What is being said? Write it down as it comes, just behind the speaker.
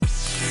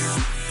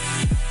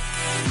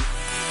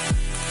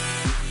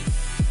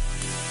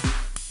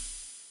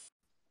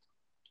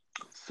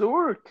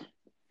Sork.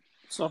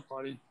 What's up,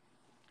 buddy?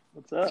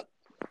 What's up?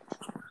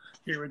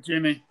 Here with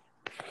Jimmy.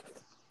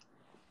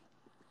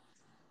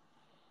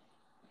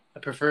 I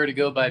prefer to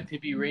go by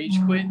Pippi Rage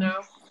Quit now.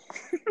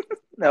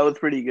 That was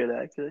pretty good,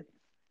 actually.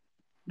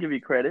 Give you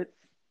credit.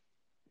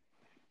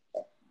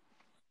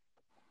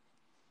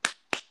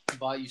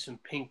 Bought you some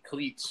pink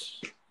cleats.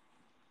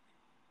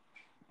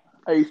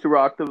 I used to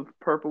rock the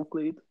purple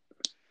cleats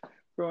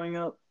growing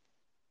up.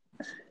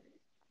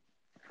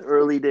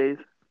 Early days.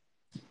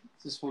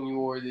 Is this when you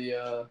wore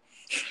the,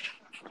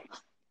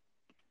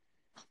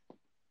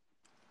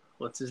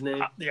 what's his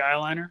name? The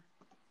eyeliner.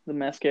 The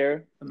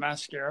mascara. The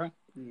mascara.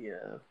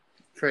 The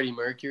Freddie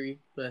Mercury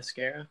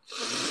mascara.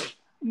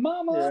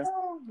 Mama!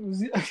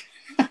 Yeah.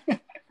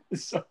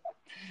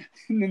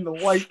 And then the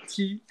white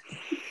tee.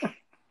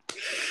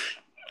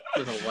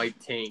 With a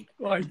white tank.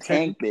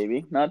 Tank,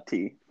 baby, not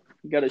tee.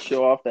 You got to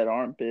show off that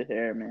armpit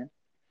hair, man.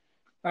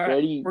 All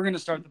right, we're going to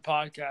start the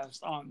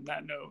podcast on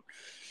that note.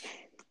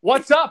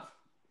 What's up?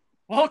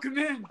 Welcome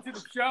in to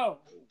the show.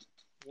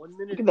 1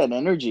 minute. Look at that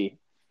energy.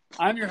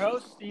 I'm your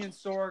host, Ian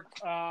Sork,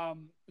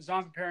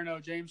 Zon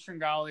Paperno, James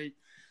Stringali.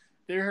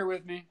 They're here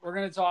with me. We're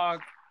going to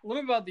talk a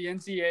little bit about the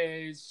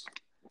NCAAs.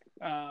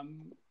 I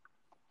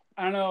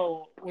don't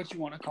know what you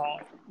want to call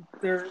it.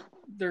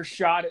 Their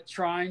shot at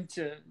trying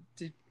to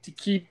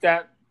keep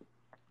that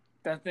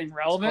thing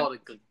relevant.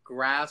 It's called a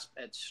grasp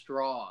at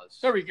straws.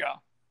 There we go.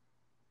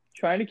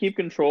 Trying to keep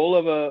control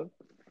of a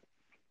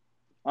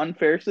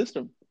unfair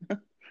system.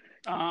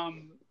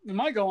 We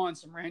might go on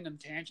some random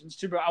tangents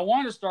too, but I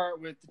want to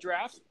start with the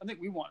draft. I think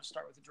we want to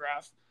start with the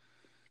draft.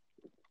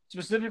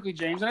 Specifically,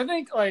 James. And I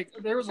think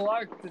there was a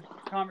lot of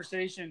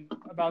conversation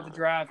about the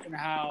draft and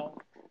how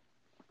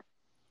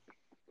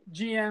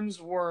GMs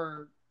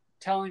were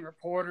telling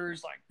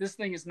reporters this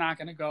thing is not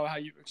going to go how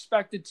you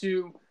expect it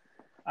to.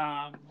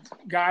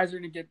 Guys are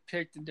going to get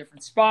picked in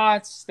different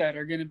spots that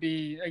are going to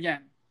be,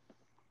 again,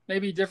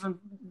 maybe different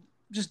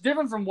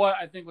from what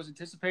I think was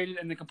anticipated,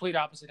 and the complete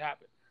opposite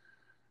happened.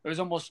 It was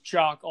almost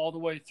chalk all the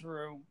way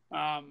through.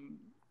 I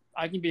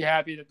can be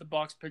happy that the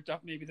Bucs picked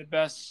up maybe the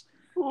best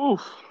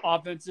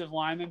offensive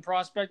lineman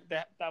prospect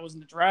that was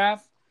in the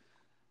draft.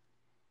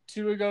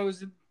 Tua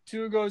goes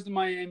to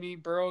Miami.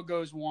 Burrow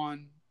goes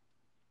 1.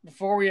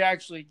 Before we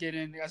actually get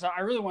in, guys,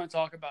 I really want to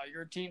talk about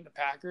your team, the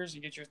Packers,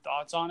 and get your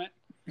thoughts on it.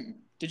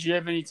 Did you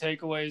have any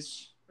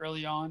takeaways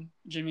early on,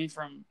 Jimmy,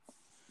 from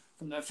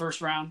that first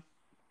round?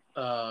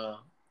 Well,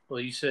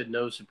 you said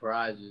no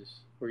surprises.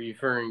 Were you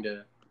referring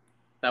to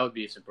that would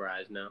be a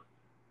surprise now?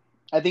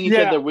 I think you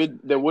said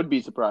there would be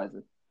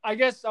surprises. I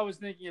guess I was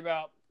thinking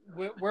about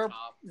where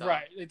top.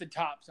 Right, the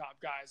top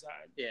guys.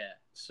 Yeah.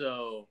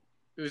 So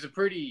it was a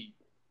pretty.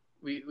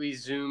 We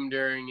zoomed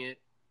during it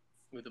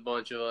with a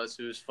bunch of us.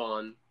 It was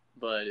fun,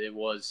 but it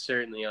was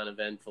certainly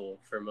uneventful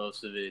for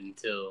most of it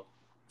until,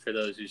 for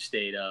those who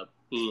stayed up,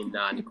 Ian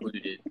not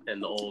included, and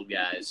the old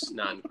guys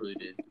not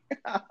included,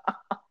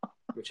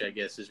 which I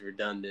guess is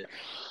redundant.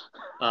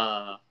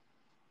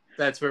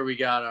 That's where we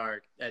got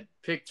at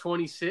pick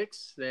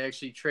 26. They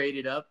actually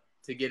traded up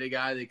to get a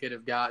guy they could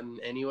have gotten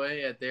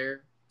anyway at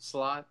their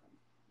slot.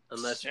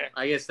 Unless,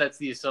 I guess that's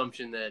the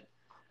assumption that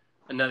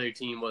another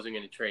team wasn't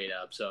going to trade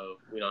up, so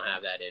we don't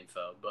have that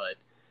info. But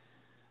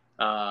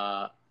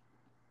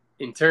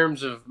in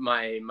terms of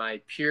my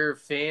pure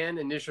fan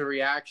initial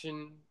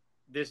reaction,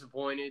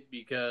 disappointed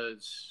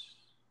because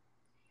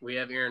we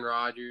have Aaron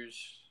Rodgers,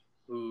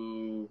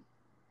 who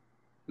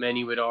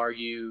many would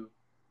argue,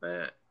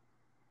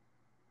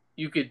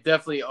 you could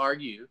definitely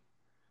argue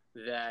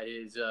that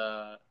his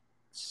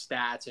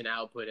stats and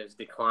output has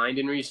declined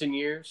in recent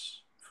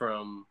years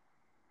from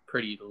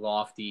pretty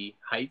lofty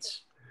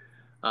heights.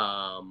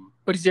 But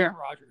he's Aaron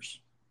Rodgers.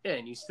 Yeah,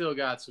 and he's still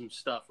got some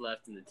stuff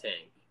left in the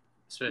tank.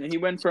 He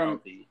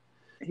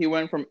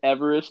went from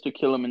Everest to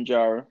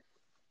Kilimanjaro.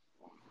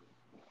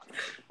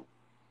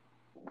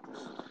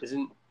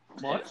 Isn't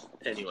what?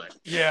 Anyway.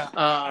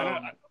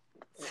 Yeah.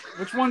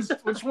 Which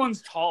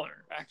one's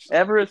taller, actually?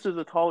 Everest is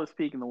the tallest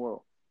peak in the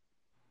world.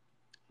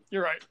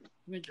 You're right.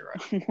 I think you're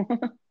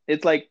right.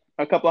 It's like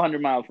a couple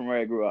hundred miles from where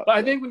I grew up. But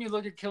I think when you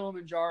look at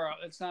Kilimanjaro,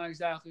 it's not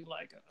exactly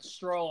like a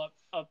stroll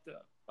up the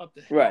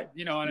hill. Right.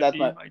 You know what that's I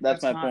mean?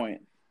 That's my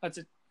point. That's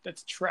a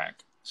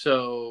trek.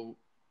 So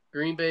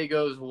Green Bay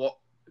goes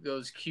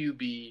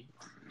QB,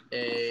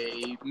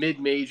 a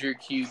mid-major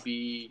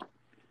QB.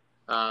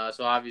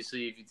 So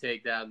obviously, if you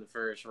take that in the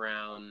first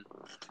round,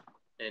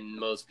 and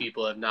most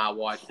people have not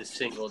watched a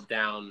single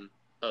down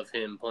of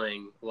him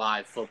playing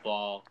live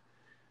football,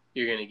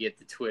 you're going to get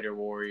the Twitter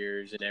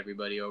warriors and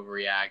everybody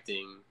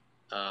overreacting.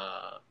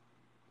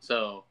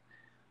 So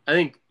I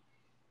think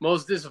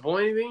most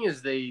disappointing thing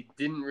is they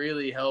didn't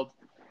really help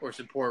or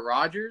support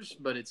Rodgers,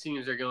 but it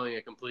seems they're going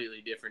a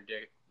completely different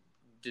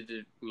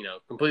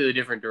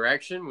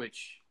direction,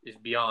 which is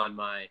beyond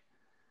my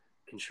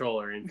control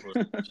or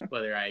influence,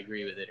 whether I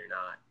agree with it or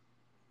not.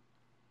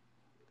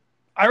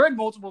 I read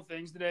multiple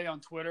things today on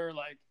Twitter,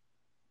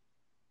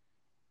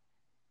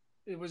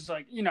 it was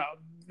like,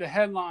 the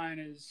headline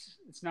is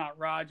it's not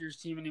Rodgers'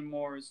 team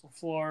anymore. It's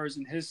LaFleur's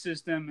and his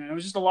system. And it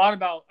was just a lot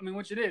about,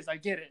 which it is. I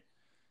get it.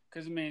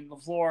 Because,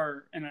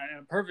 LaFleur,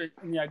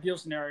 in the ideal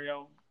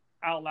scenario,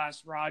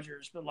 outlasts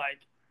Rodgers. But,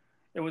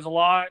 it was a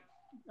lot.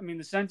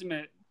 The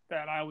sentiment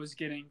that I was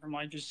getting from,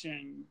 just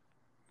seeing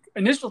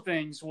initial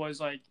things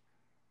was,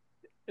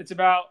 it's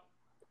about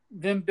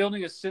them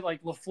building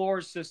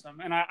LaFleur's system.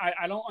 And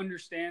I don't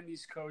understand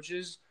these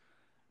coaches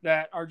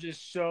that are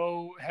just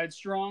so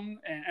headstrong.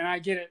 And I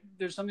get it.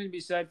 There's something to be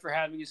said for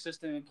having a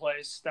system in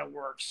place that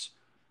works.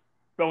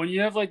 But when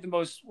you have one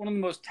of the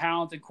most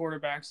talented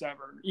quarterbacks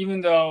ever, even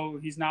though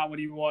he's not what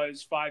he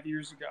was 5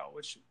 years ago,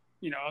 which,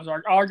 was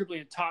arguably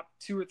a top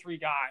 2 or 3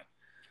 guy,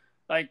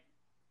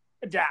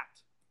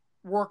 adapt,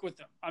 work with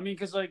them.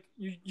 Because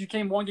you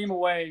came one game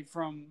away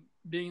from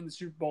being in the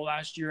Super Bowl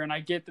last year, and I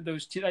get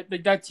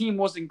that that team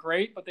wasn't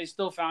great, but they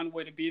still found a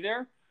way to be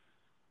there.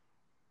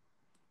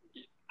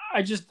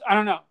 I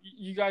don't know.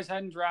 You guys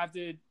hadn't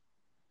drafted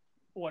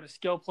a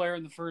skill player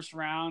in the first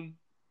round.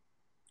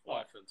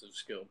 Offensive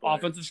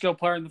skill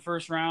player in the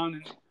first round,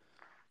 and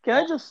can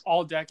I just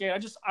all decade? I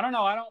don't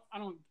know. I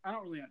don't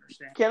really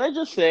understand. Can I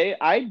just say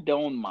I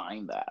don't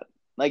mind that.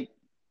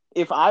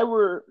 If I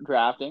were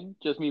drafting,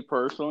 just me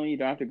personally, you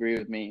don't have to agree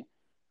with me.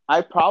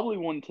 I probably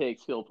wouldn't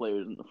take skill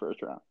players in the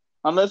first round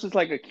unless it's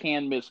a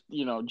canvas,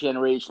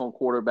 generational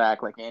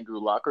quarterback like Andrew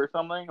Luck or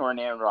something, or an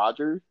Aaron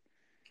Rodgers.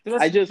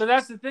 But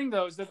that's the thing,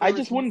 though, is that I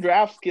just wouldn't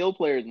draft skill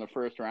players in the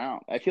first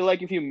round. I feel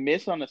like if you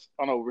miss on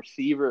a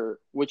receiver,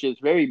 which is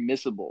very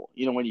missable,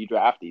 when you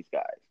draft these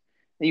guys,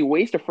 then you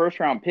waste a first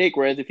round pick.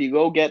 Whereas if you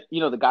go get,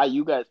 the guy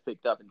you guys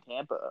picked up in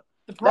Tampa,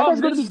 the problem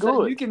is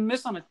that you can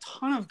miss on a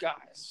ton of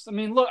guys.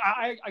 Look,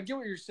 I get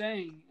what you're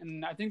saying,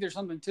 and I think there's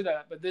something to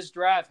that. But this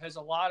draft has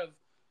a lot of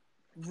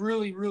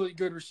really, really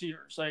good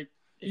receivers.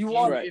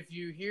 If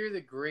you hear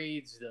the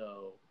grades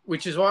though,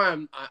 which is why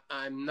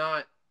I'm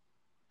not.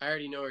 I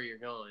already know where you're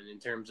going in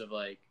terms of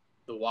the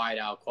wide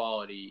out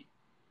quality.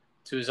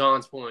 To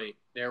Azan's point,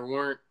 there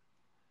weren't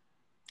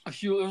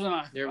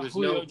there was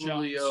no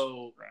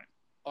Julio, right.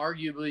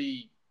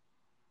 Arguably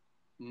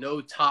no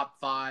top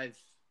 5,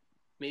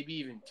 maybe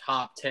even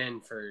top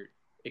 10 for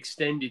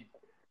extended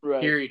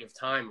period of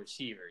time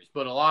receivers,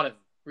 but a lot of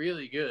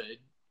really good,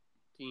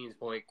 to Ian's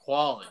point,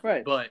 quality.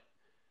 Right. But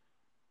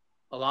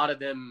a lot of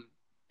them,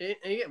 and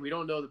again, we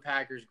don't know the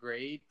Packers'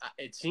 grade.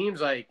 It seems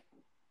like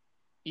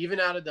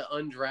even out of the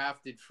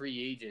undrafted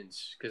free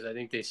agents, because I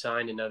think they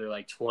signed another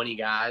 20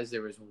 guys,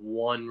 there was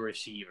one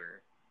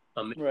receiver,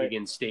 a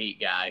Michigan State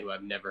guy who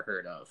I've never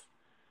heard of.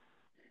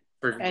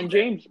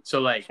 James.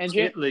 So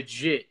it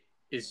legit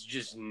is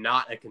just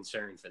not a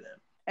concern for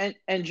them.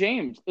 And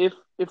James, if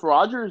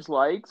Rodgers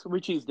likes,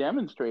 which he's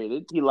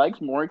demonstrated, he likes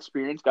more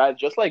experienced guys,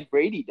 just like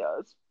Brady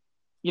does.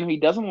 He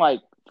doesn't like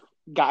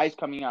guys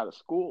coming out of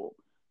school.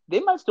 They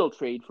might still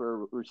trade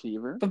for a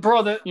receiver. But bro,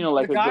 a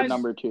good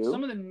number 2.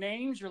 Some of the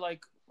names are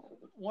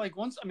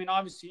once.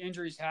 Obviously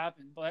injuries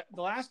happen, but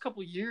the last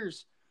couple of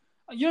years,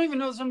 you don't even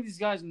know some of these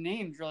guys'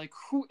 names. You're like,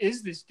 who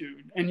is this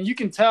dude? And you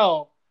can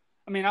tell.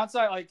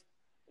 Outside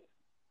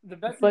the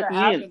best thing that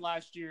happened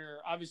last year,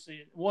 obviously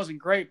it wasn't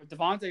great, but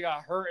Devontae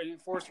got hurt and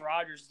it forced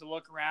Rodgers to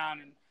look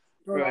around and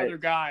throw to other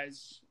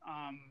guys.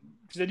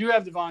 Because they do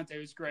have Devontae,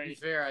 who's great.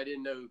 To be fair, I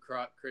didn't know who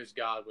Chris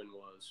Godwin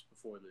was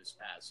before this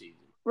past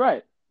season.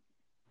 Right.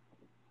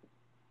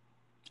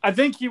 I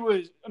think he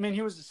was.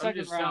 He was the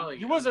second round.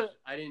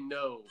 I didn't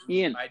know.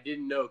 Ian. I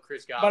didn't know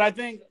Chris Godwin. But I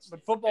think the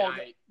football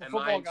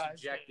guys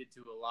subjected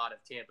to a lot of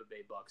Tampa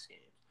Bay Bucs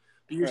games.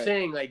 But you're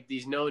saying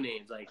these no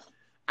names like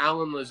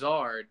Alan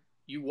Lazard.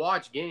 You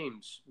watch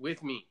games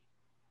with me.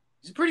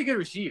 He's a pretty good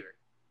receiver.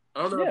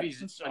 I don't know if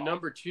he's a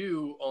number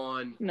 2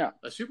 on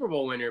a Super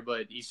Bowl winner,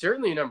 but he's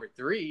certainly a number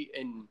 3.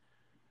 And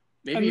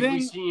maybe if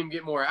we see him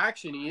get more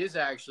action, he is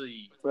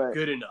actually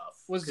good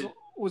enough.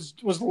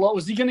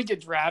 Was he going to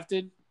get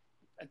drafted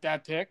at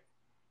that pick?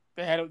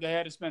 They had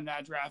to spend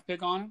that draft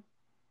pick on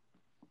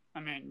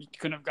him. You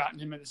couldn't have gotten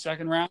him in the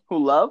second round. Who,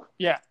 Love?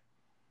 Yeah.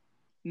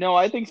 No,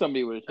 I think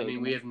somebody would have taken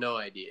him. We have no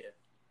idea.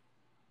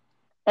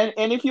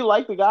 And if you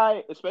like the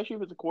guy, especially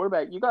if it's a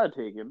quarterback, you gotta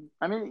take him.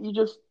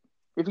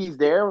 If he's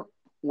there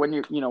when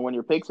when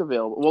your pick's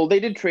available. Well, they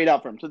did trade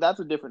up for him, so that's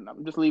a different.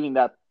 I'm just leaving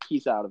that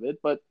piece out of it.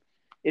 But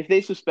if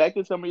they suspect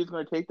that somebody's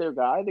going to take their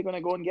guy, they're going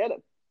to go and get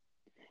him.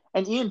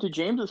 And Ian, to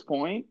James's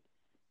point,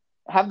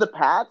 have the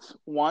Pats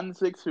won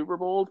 6 Super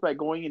Bowls by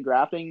going and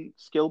drafting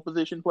skill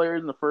position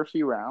players in the first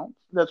few rounds?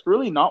 That's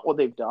really not what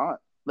they've done.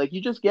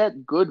 You just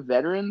get good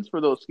veterans for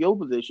those skill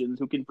positions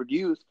who can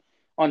produce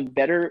on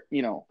better,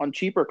 on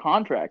cheaper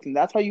contracts, and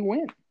that's how you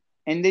win.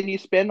 And then you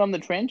spend on the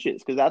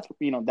trenches because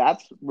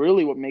that's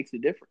really what makes the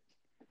difference.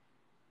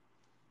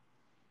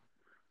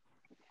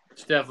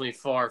 It's definitely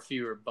far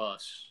fewer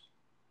busts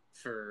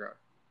for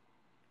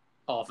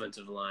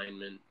offensive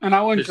linemen and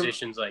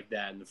positions like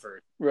that in the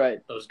first. Right.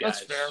 Those guys.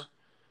 That's fair.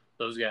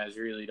 Those guys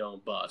really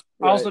don't bust.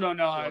 I also don't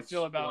know how I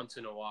feel about once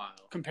in a while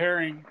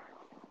comparing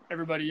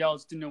everybody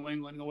else to New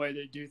England the way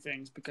they do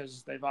things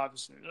because they've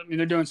obviously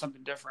they're doing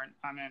something different.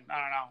 I don't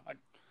know.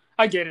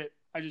 I get it.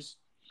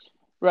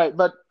 Right,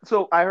 but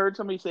so I heard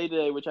somebody say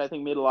today, which I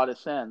think made a lot of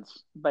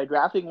sense. By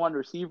drafting one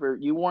receiver,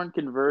 you weren't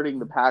converting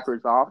the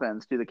Packers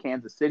offense to the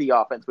Kansas City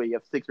offense where you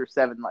have 6 or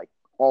 7 like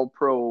all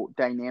pro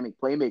dynamic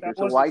That playmakers.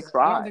 So why wasn't. I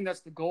don't try? think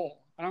that's the goal.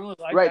 I don't really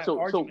like Right. that So so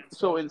argument.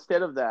 so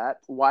instead of that,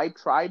 why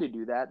try to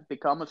do that?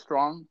 Become a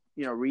strong,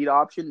 read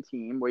option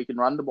team where you can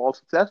run the ball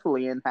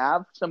successfully and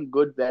have some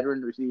good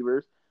veteran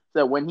receivers so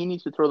that when he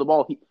needs to throw the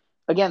ball,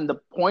 again, the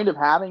point of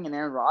having an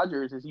Aaron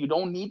Rodgers is you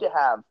don't need to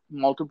have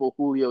multiple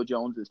Julio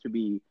Joneses to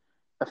be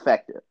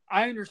effective.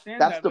 I understand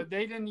That's that, but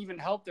they didn't even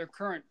help their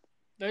current.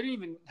 They didn't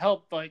even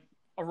help like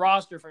a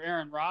roster for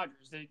Aaron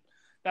Rodgers.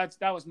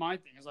 That was my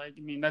thing. It's like,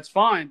 I mean, that's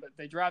fine, but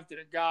they drafted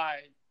a guy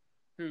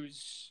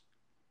who's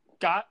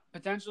got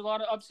potential, a lot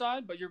of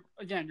upside, but you're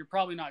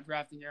probably not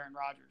drafting Aaron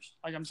Rodgers.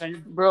 Like I'm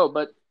saying, bro.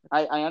 But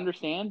I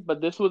understand.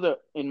 But this was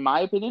in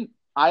my opinion,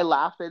 I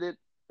laughed at it.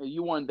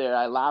 You weren't there.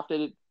 I laughed at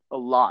it a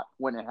lot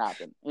when it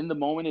happened. In the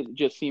moment, it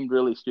just seemed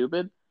really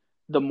stupid.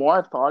 The more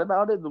I've thought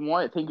about it, the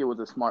more I think it was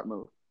a smart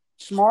move.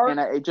 Smart. And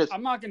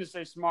I'm not going to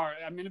say smart.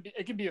 I mean,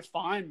 it could be a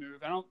fine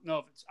move. I don't know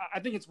if it's. I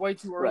think it's way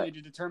too early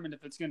to determine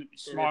if it's going to be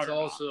smart. And it's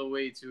also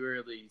way too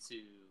early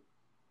to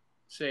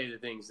say the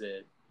things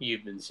that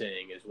you've been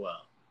saying as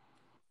well.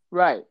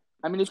 Right.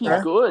 I mean, if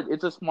he's good,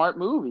 it's a smart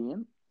move,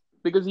 Ian,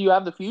 because you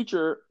have the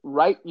future.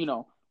 Right.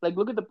 Like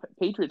look at the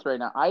Patriots right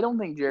now. I don't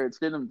think Jarrett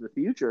Stidham's the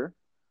future,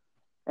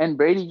 and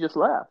Brady just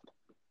left.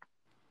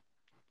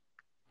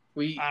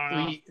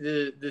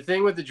 The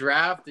thing with the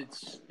draft,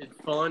 it's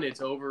fun, it's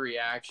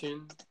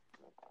overreaction.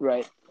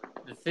 Right.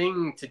 The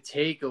thing to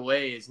take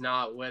away is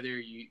not whether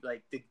you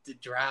like the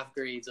draft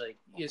grades. Like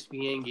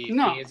ESPN gave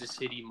Kansas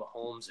City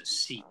Mahomes a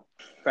C.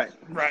 Right.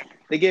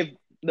 They gave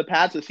the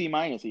Pats a C-,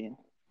 Ian.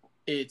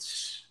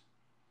 It's.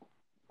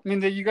 I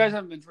mean, you guys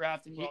haven't been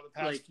drafting well the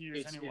past few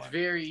years anyway. It's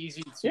very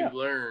easy to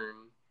learn.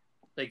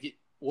 Like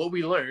what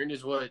we learned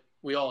is what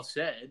we all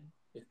said.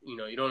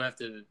 You don't have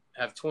to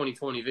have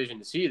 20/20 vision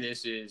to see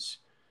this. Is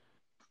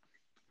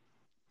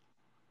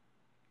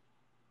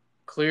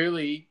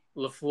clearly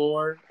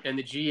LaFleur and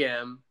the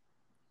GM.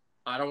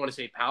 I don't want to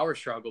say power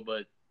struggle,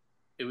 but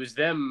it was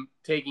them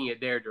taking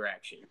it their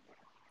direction.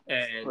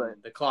 And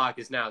the clock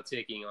is now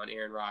ticking on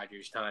Aaron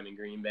Rodgers' time in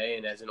Green Bay.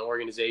 And as an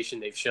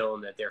organization, they've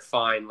shown that they're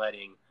fine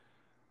letting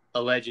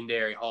a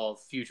legendary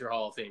future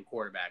Hall of Fame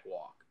quarterback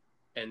walk.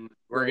 And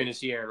we're going to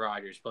see Aaron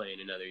Rodgers play in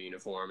another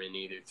uniform in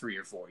either 3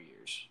 or 4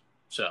 years.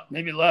 So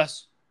maybe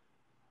less.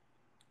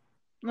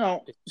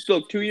 No,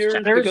 still 2 years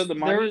because of the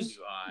money.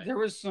 There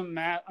was some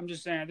math. I'm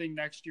just saying. I think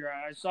next year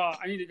I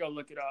need to go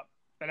look it up.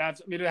 But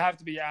it'll have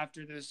to be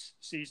after this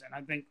season.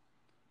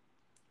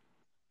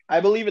 I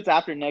believe it's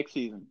after next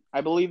season.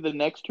 I believe the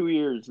next 2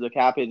 years the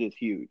cap hit is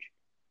huge,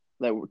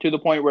 to the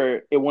point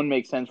where it wouldn't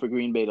make sense for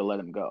Green Bay to let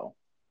him go.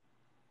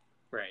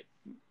 Right.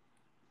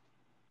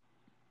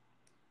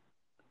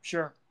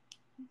 Sure.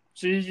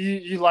 So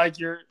you like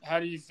how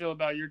do you feel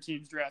about your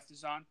team's draft,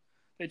 Hassan?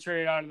 They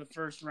traded out of the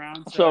first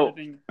round, so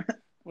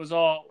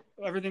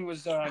everything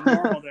was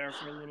normal there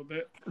for a little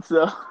bit.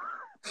 So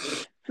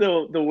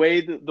the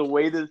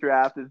way this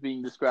draft is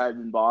being described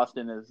in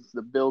Boston is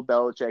the Bill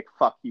Belichick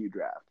fuck you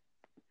draft.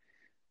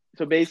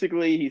 So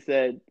basically, he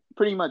said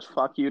pretty much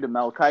fuck you to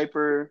Mel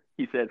Kiper.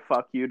 He said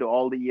fuck you to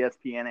all the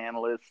ESPN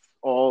analysts,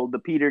 all the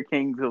Peter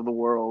Kings of the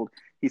world.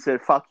 He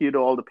said fuck you to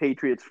all the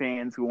Patriots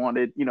fans who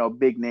wanted,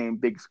 big name,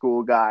 big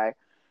school guy.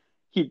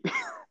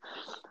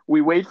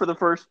 We watch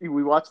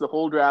the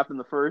whole draft in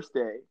the first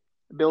day.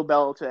 Bill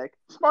Belichick,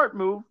 smart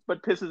move,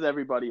 but pisses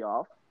everybody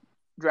off.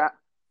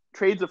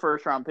 Trades a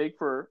first round pick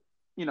for,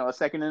 a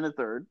second and a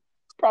third.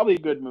 Probably a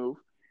good move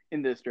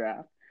in this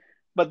draft.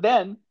 But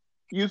then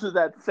uses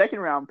that second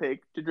round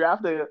pick to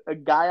draft a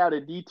guy out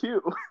of D2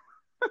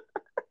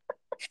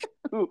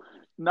 who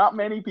not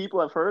many people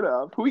have heard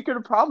of, who he could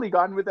have probably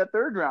gotten with that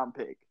third round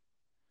pick.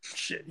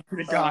 Shit, he could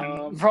have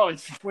gotten probably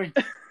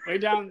way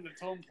down in the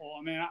totem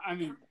pole. I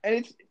mean,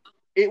 and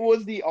it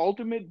was the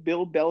ultimate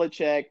Bill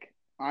Belichick.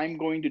 I'm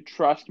going to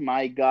trust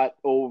my gut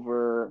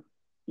over,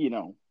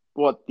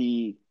 what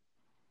the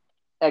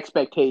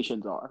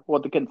expectations are,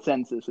 what the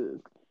consensus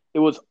is. It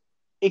was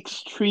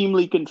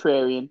extremely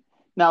contrarian.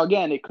 Now,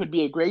 again, it could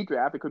be a great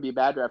draft. It could be a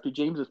bad draft. To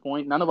James's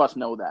point, none of us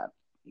know that.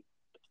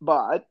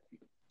 But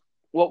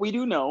what we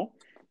do know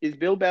is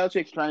Bill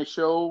Belichick's trying to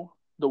show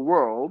the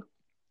world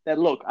that,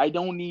 look, I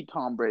don't need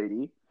Tom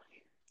Brady.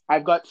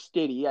 I've got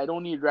Stiddy. I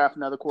don't need to draft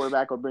another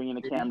quarterback or bring in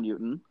a Cam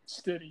Newton.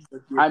 Stiddy.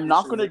 I'm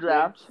not going to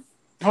draft.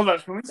 Hold on.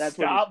 Can we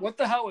stop? What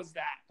the hell was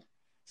that?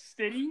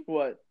 Stiddy?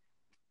 What?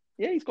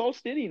 Yeah, he's called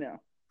Stiddy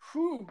now.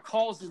 Who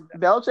calls him that?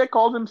 Belichick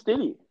calls him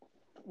Stiddy.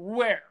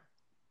 Where?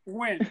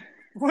 When?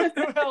 What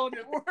the hell did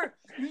it work?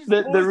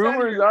 The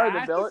rumors are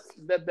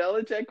that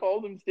Belichick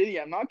called him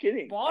Stiddy. I'm not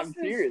kidding. Boston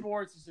I'm serious.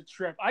 sports is a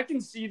trip. I can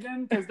see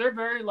them because they're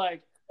very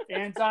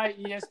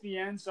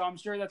anti-ESPN, so I'm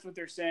sure that's what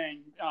they're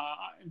saying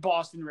in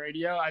Boston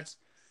radio.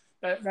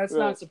 That's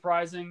not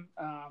surprising.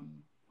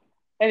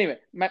 Anyway,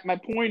 my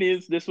point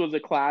is this was a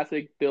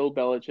classic Bill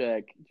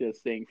Belichick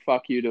just saying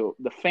fuck you to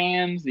the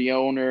fans, the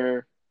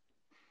owner,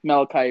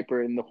 Mel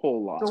Kiper, and the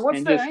whole lot. So what's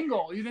and the just,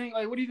 angle? You think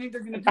what do you think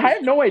they're going to do? I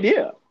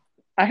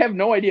have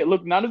no idea.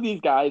 Look, none of these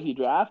guys he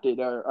drafted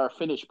are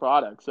finished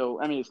products.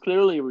 So I mean, it's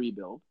clearly a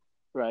rebuild,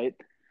 right?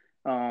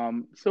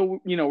 So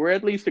we're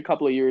at least a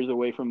couple of years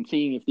away from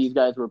seeing if these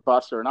guys were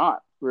busts or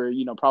not. We're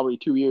probably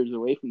 2 years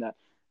away from that.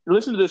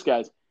 Listen to this,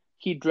 guys.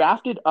 He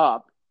drafted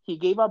up. He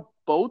gave up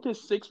both his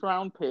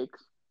 6th-round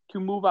picks to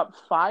move up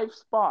 5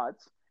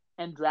 spots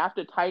and draft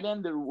a tight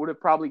end that would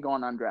have probably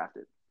gone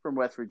undrafted from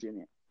West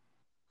Virginia.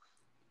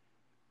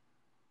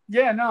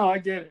 Yeah, no, I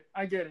get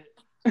it.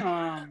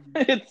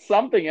 It's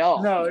something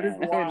else. No, it is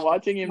man. wild. I mean,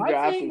 watching him My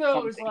draft thing, is though,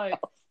 something is like,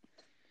 else.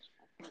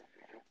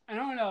 I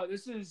don't know.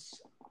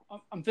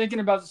 I'm thinking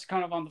about this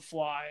kind of on the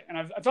fly, and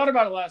I thought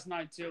about it last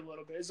night too a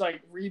little bit. It's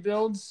like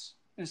rebuilds,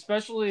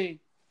 especially.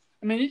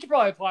 I mean, you could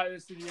probably apply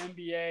this to the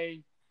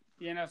NBA,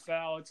 the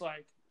NFL. It's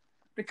like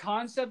the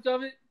concept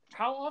of it.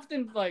 How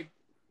often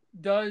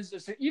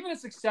does even a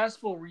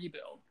successful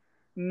rebuild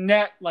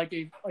net like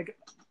a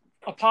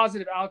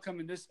positive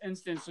outcome in this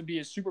instance would be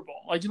a Super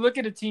Bowl? Like, you look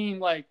at a team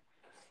like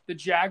the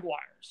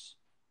Jaguars.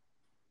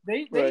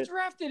 They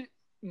drafted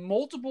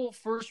multiple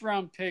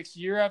first-round picks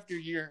year after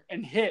year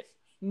and hit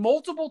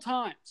multiple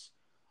times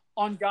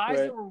on guys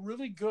that were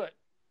really good.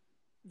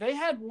 They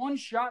had one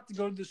shot to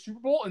go to the Super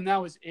Bowl, and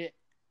that was it.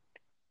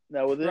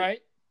 That was it?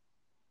 Right?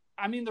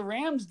 I mean, the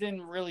Rams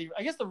didn't really –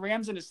 I guess the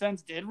Rams, in a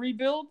sense, did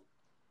rebuild.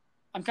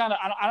 I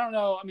don't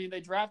know. I mean,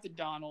 they drafted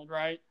Donald,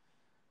 right?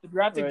 They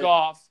drafted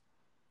Goff.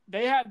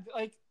 They had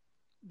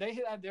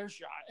their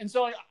shot. And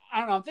so, I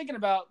don't know. I'm thinking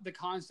about the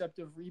concept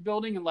of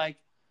rebuilding and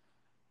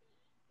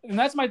and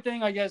that's my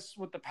thing, I guess,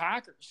 with the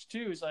Packers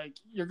too. Is like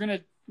you're gonna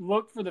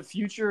look for the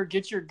future,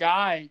 get your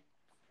guy.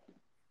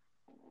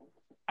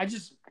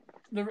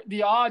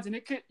 The odds, and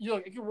it could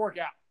work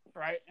out,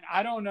 right? And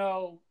I don't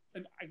know,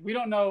 and we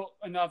don't know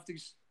enough to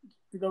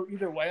go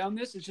either way on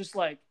this. It's just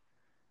like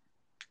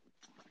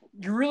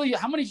we're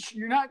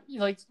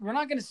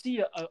not gonna see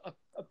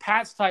a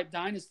Pats type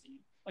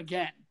dynasty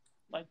again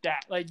like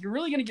that. Like, you're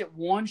really gonna get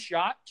one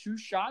shot, 2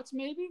 shots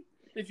maybe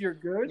if you're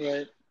good.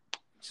 Right.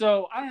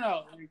 So I don't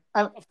know.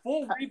 A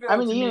full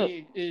rebuild to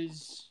me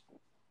is.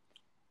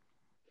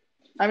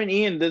 I mean,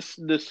 Ian,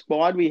 the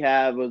squad we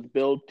have was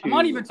built to. I'm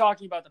not even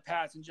talking about the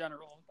Pats in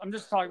general. I'm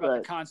just talking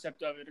about the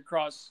concept of it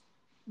across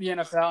the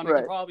NFL, and it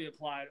can probably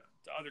apply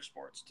to other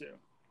sports too.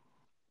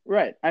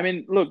 Right. I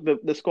mean, look,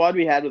 the squad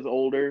we had was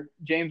older.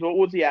 James, what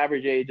was the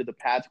average age of the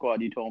Pat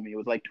squad? You told me it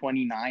was like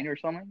 29 or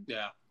something.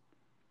 Yeah.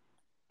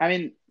 I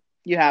mean,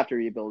 you have to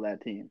rebuild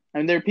that team. I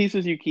mean, there are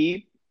pieces you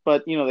keep.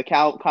 But, the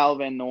Kyle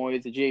Van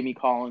Noys, the Jamie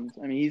Collins,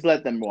 I mean, he's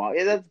let them walk.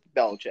 Yeah, that's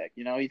Belichick,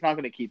 He's not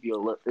going to keep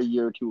you a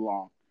year or too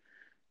long.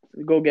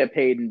 Go get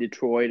paid in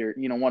Detroit or,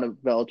 one of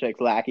Belichick's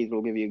lackeys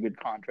will give you a good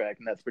contract,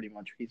 and that's pretty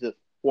much – he's just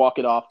walk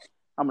it off.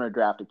 I'm going to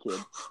draft a kid.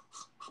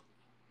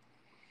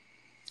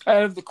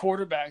 Out of the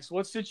quarterbacks,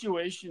 what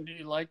situation do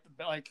you like?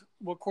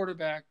 What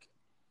quarterback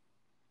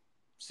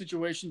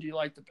situation do you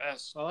like the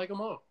best? I like them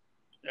all.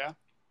 Yeah.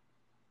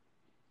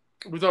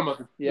 We're talking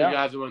about the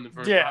guys that won the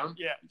first round.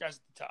 Yeah, guys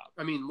at the top.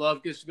 I mean,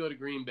 Love gets to go to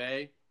Green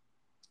Bay,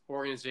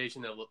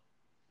 organization that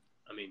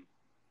I mean,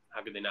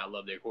 how could they not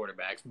love their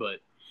quarterbacks?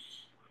 But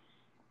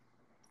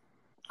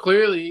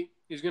clearly,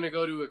 he's going to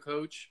go to a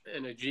coach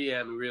and a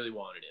GM who really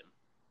wanted him.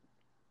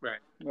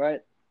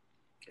 Right.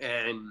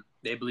 And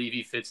they believe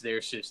he fits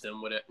their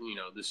system,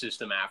 the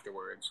system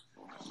afterwards.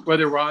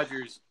 Whether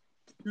Rodgers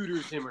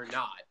tutors him or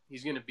not,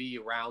 he's going to be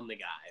around the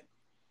guy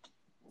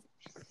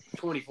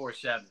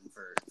 24/7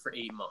 for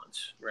 8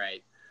 months,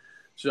 right?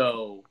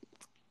 So,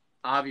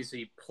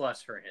 obviously,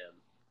 plus for him.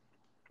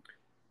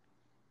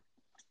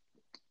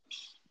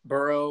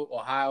 Burrow,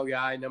 Ohio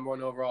guy,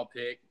 #1 overall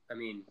pick. I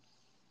mean,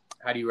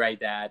 how do you write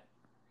that?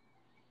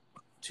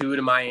 2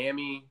 to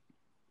Miami.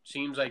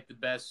 Seems like the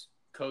best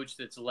coach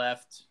that's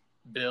left.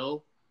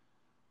 Bill,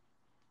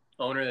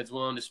 owner that's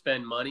willing to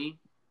spend money.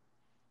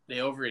 They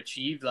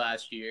overachieved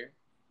last year.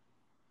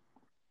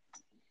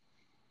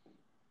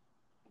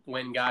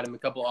 Went and got him a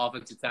couple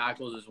offensive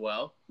tackles as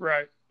well.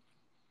 Right.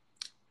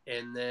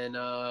 And then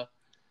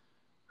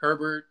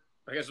Herbert,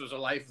 I guess, was a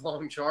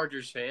lifelong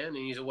Chargers fan, and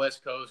he's a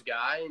West Coast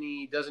guy, and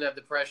he doesn't have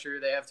the pressure.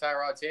 They have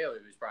Tyrod Taylor,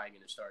 who's probably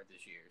going to start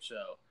this year. So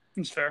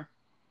it's fair.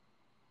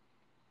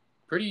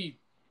 Pretty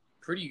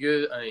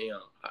good. I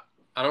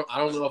don't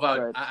know if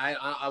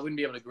I wouldn't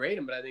be able to grade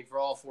him, but I think for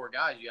all 4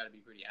 guys, you got to be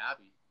pretty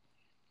happy.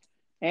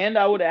 And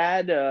I would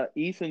add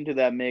Eason to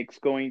that mix,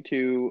 going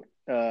to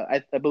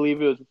I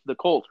believe it was the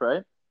Colts,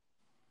 right?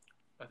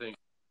 I think.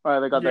 All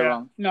right, I got that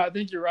wrong. No, I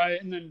think you're right.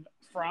 And then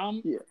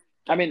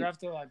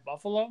drafted like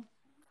Buffalo.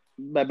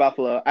 By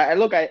Buffalo.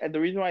 The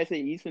reason why I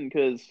say Eason,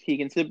 because he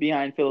can sit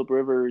behind Phillip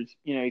Rivers.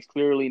 He's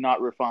clearly not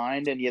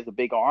refined, and he has a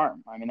big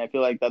arm. I mean, I feel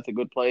like that's a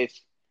good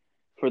place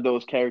for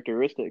those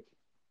characteristics.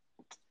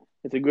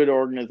 It's a good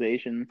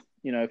organization.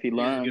 If he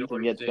learns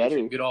and gets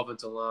better. Good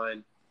offensive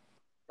line.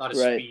 A lot of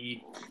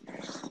speed.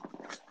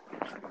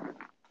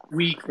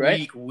 Weak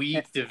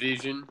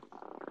division.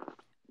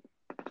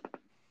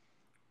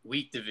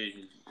 Weak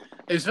division.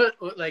 It's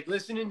like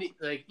listening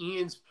to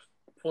Ian's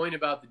point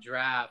about the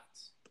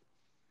draft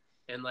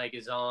and like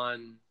is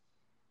on.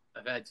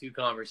 I've had 2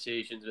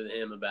 conversations with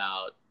him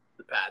about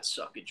the Pats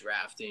suck at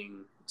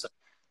drafting. It's like,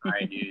 all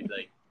right, dude,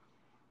 like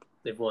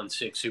they've won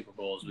 6 Super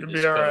Bowls with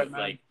this coach. Right,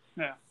 like,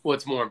 yeah.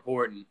 What's more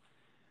important?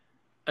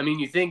 I mean,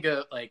 you think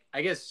of like,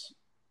 I guess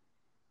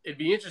it'd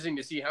be interesting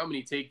to see how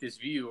many take this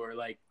view, or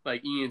like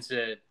Ian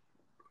said,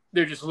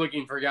 they're just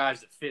looking for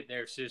guys that fit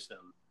their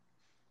system,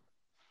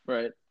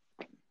 right?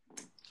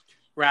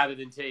 Rather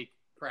than take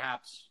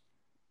perhaps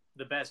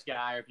the best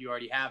guy, or if you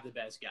already have the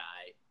best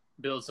guy,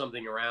 build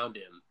something around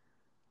him.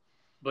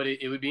 But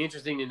it would be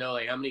interesting to know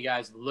like how many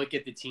guys look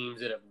at the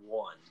teams that have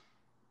won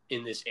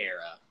in this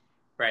era,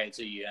 right?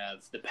 So you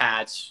have the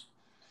Pats,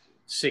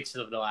 6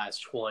 of the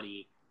last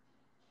 20.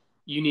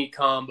 Unique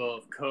combo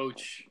of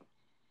coach,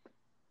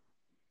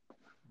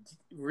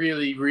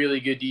 really, really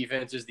good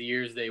defenses the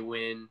years they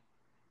win,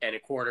 and a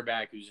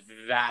quarterback who's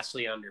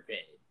vastly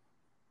underpaid.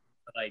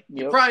 Like,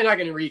 you're probably not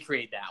going to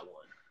recreate that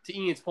one. To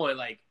Ian's point,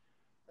 like,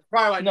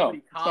 probably like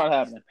nobody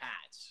copies the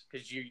Pats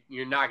because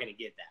you're not going to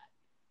get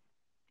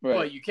that. Right.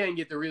 But you can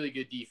get the really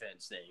good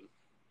defense thing.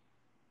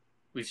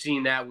 We've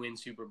seen that win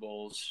Super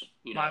Bowls.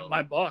 You know,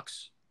 my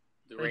Bucks.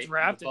 They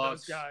drafted the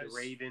Bucks, those guys. The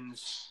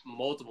Ravens,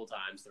 multiple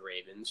times. The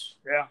Ravens.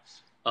 Yeah.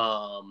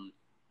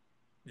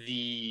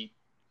 The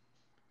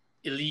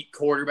elite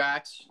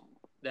quarterbacks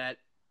that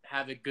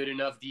have a good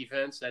enough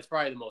defense. That's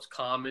probably the most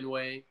common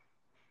way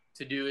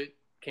to do it.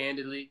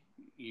 Candidly,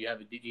 you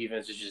have a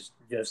defense that's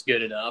just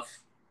good enough,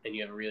 and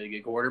you have a really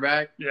good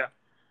quarterback. Yeah.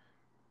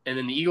 And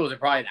then the Eagles are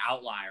probably the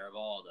outlier of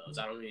all of those.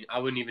 I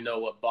wouldn't even know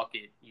what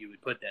bucket you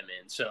would put them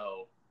in.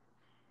 So,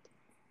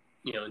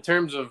 you know, in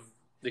terms of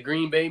the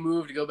Green Bay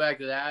move, to go back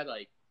to that,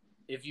 like,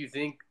 if you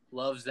think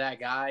Love's that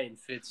guy and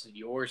fits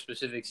your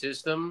specific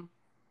system,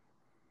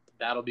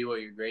 that'll be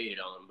what you're graded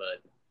on.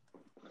 But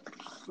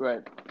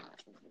right,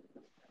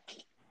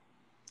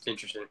 it's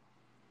interesting.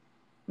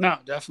 No,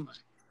 definitely.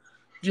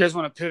 Do you guys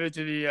want to pivot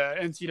to the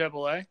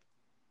NCAA?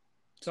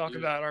 Talk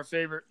about our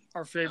favorite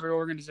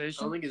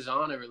organization. I don't think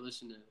Azan ever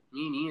listened to it.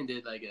 Me and Ian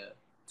did like a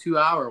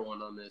 2-hour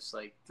one on this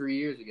like 3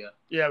 years ago.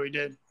 Yeah, we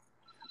did.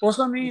 Well,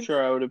 so I mean, I'm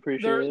sure I would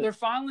appreciate it. They're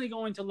finally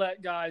going to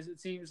let guys, it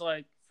seems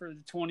like, for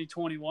the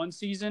 2021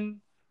 season,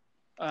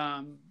 be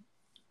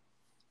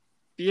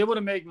able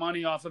to make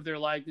money off of their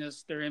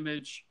likeness, their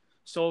image,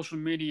 social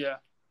media,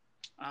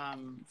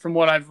 from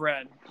what I've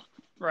read,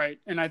 right?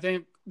 And I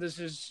think this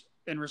is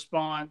in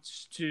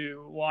response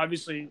to, well,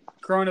 obviously,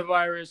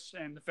 coronavirus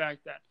and the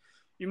fact that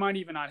you might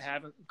even not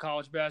have a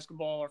college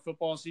basketball or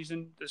football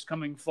season this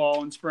coming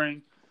fall and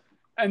spring.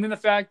 And then the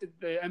fact that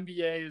the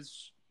NBA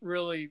is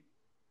really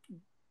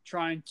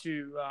trying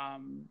to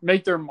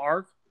make their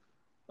mark,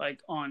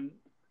 like on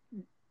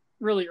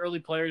really early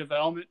player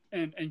development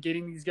and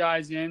getting these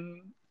guys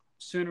in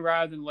sooner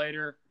rather than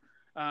later.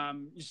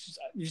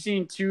 You've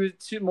seen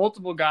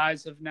multiple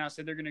guys have now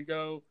said they're going to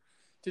go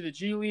to the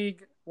G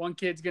League. One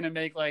kid's going to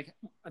make like,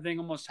 I think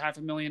almost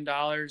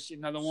 $500,000.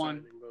 Another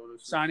one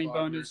signing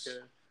bonus.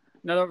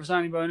 Another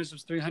signing bonus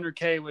was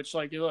 $300K, which,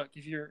 like, look,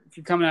 if you're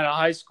coming out of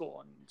high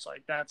school, and it's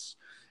like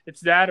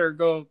it's that or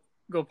go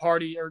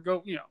party or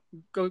go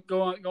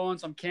on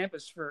some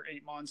campus for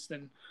 8 months,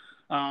 then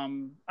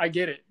I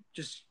get it.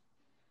 Just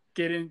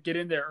get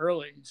in there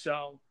early.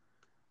 So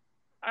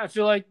I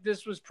feel like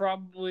this was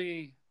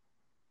probably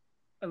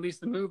at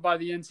least the move by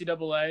the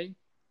NCAA.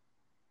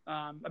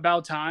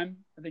 About time.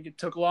 I think it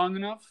took long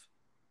enough.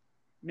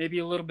 Maybe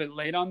a little bit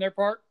late on their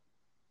part.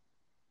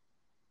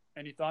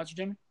 Any thoughts,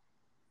 Jimmy?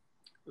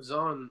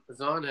 Zahn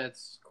had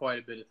quite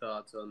a bit of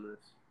thoughts on this.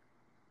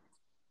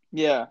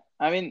 Yeah,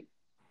 I mean,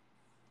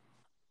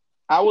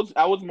 I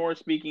was more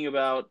speaking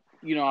about,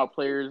 you know, how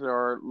players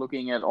are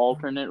looking at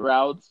alternate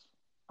routes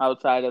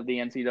outside of the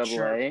NCAA.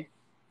 Sure.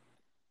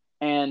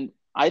 And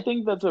I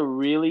think that's a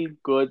really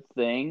good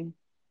thing.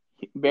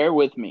 Bear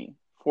with me,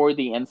 for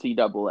the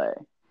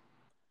NCAA.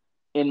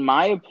 In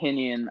my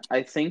opinion,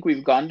 I think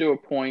we've gotten to a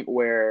point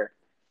where,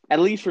 at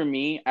least for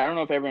me, I don't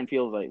know if everyone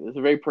feels like this. It's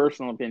a very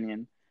personal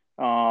opinion.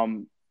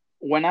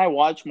 When I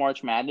watch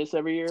March Madness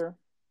every year,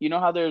 you know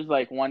how there's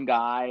like one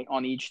guy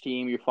on each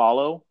team you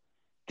follow?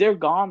 They're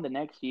gone the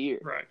next year.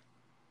 Right.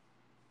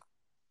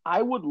 I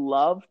would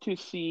love to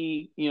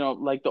see, you know,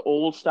 like the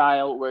old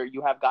style where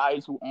you have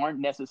guys who aren't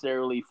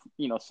necessarily,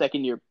 you know,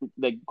 second year,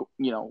 like,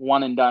 you know,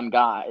 one and done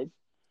guys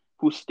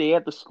who stay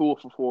at the school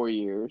for 4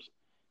 years,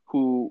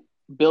 who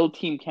build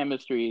team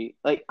chemistry.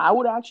 Like, I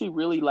would actually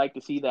really like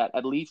to see that,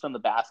 at least on the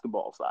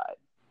basketball side.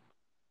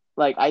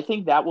 Like, I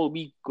think that will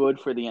be good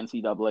for the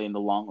NCAA in the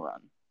long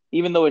run.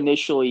 Even though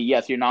initially,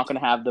 yes, you're not going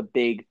to have the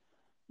big,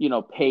 you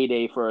know,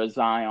 payday for a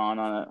Zion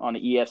on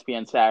an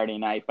ESPN Saturday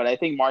night, but I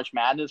think March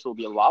Madness will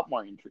be a lot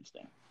more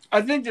interesting.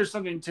 I think there's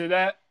something to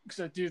that, because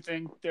I do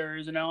think there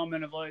is an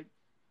element of, like,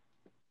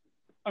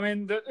 I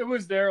mean, it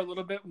was there a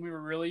little bit when we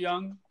were really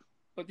young,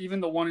 but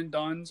even the one and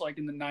dones, like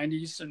in the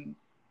 90s, and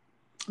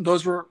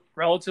those were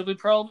relatively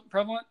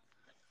prevalent.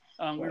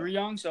 We were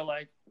young, so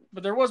like,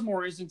 but there was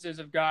more instances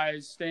of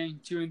guys staying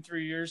 2 and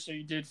 3 years, so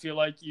you did feel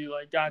like you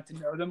like got to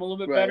know them a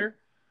little bit better.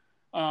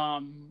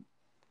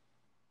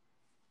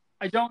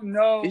 I don't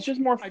know. It's just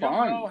more I don't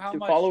know fun how to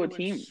much follow it a would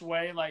team.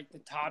 sway like the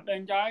top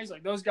end guys.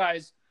 Like those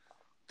guys,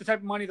 the type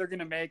of money they're going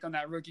to make on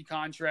that rookie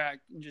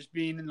contract and just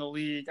being in the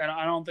league.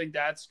 I don't think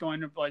that's going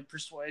to like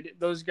persuade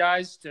those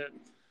guys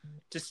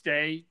to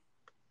stay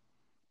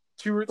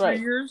 2 or 3 Right.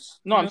 years.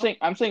 No, you know?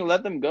 I'm saying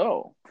let them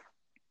go.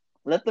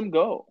 Let them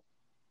go.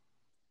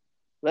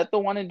 Let the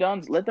one and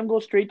dones, let them go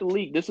straight to the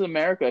league. This is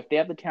America. If they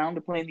have the talent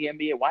to play in the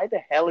NBA, why the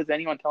hell is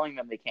anyone telling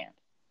them they can't?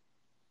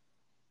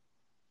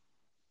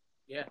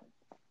 Yeah.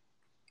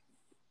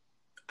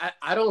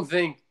 I don't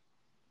think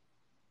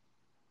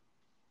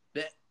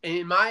that,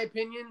 in my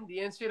opinion, the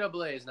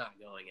NCAA is not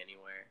going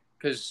anywhere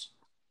because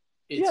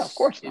Of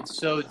course not. It's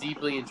so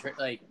deeply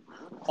like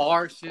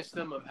our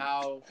system of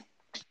how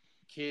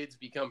kids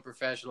become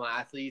professional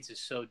athletes is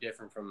so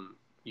different from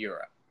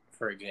Europe,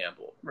 for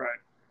example.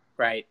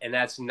 Right. And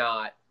that's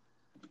not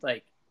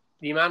like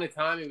the amount of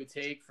time it would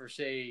take for,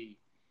 say,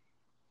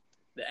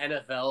 the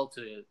NFL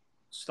to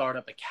start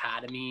up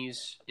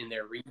academies in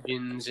their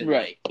regions and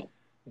like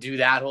do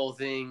that whole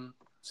thing.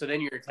 So then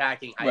you're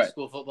attacking high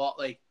school football.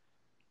 Like,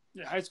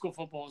 yeah, high school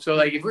football. So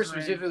like if we're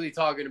specifically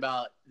talking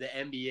about the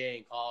NBA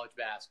and college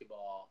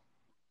basketball,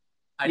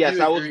 I do agree,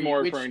 was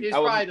more which is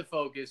probably the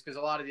focus because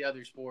a lot of the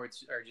other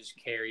sports are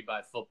just carried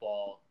by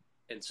football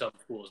and some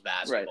schools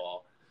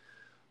basketball.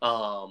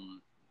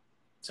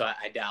 So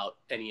I doubt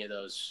any of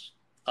those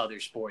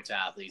other sports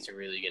athletes are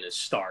really going to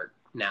start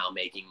now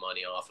making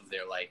money off of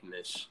their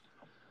likeness.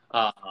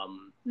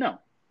 No.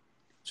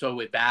 So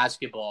with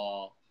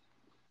basketball,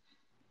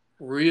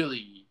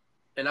 really,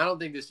 and I don't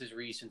think this is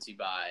recency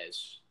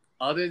bias,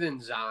 other than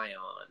Zion,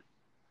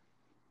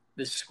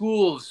 the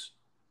schools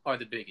are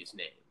the biggest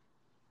name.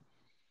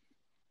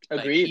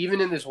 Agreed. Like,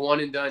 even in this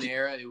one and done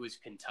era, it was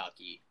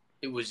Kentucky,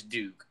 it was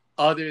Duke.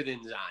 Other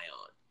than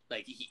Zion,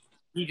 like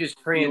he just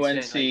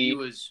transcended. Like, he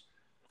was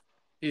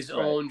his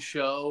own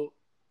show,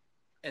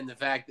 and the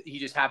fact that he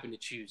just happened to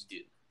choose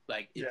Duke,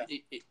 like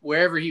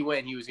wherever he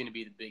went, he was going to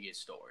be the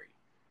biggest story.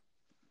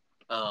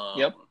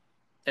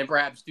 And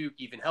perhaps Duke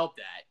even helped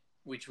that,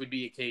 which would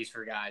be a case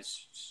for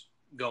guys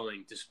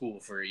going to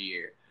school for a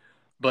year.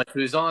 But to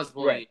his honest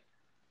point,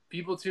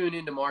 people tune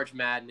into March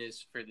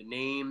Madness for the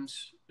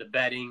names, the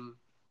betting,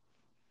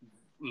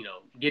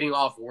 getting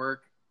off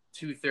work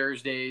 2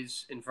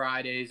 Thursdays and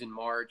Fridays in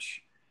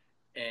March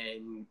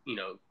and,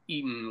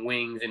 eating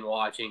wings and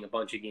watching a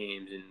bunch of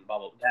games and blah,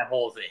 blah, that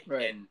whole thing.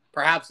 And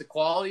perhaps the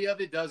quality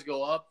of it does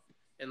go up.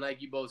 And like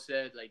you both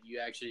said, like you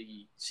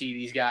actually see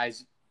these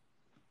guys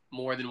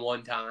more than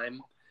one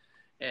time.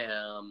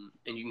 And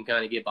you can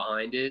kind of get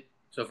behind it.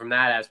 So from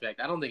that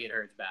aspect, I don't think it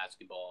hurts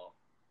basketball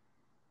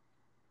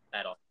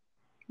at all.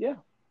 Yeah.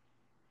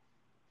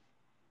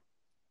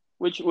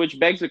 Which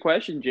begs the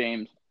question,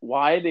 James,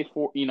 why did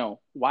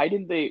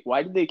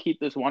they keep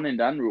this one and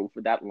done rule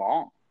for that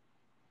long?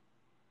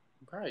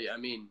 Probably,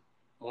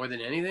 more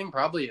than anything,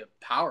 probably a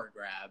power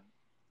grab,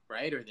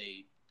 right? Or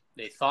they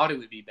thought it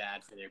would be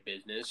bad for their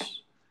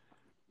business.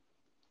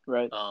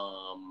 Right.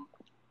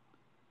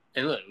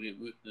 And look,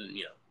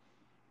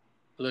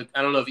 look,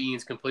 I don't know if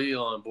Ian's completely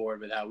on board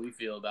with how we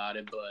feel about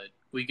it, but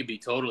we could be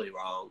totally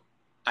wrong.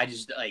 I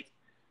just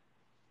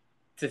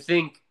to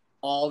think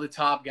all the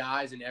top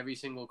guys in every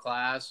single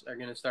class are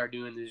going to start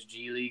doing this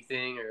G League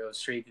thing or go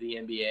straight to the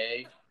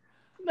NBA.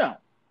 No.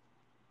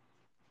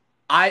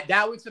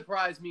 That would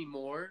surprise me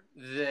more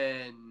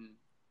than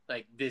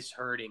this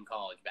hurting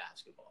college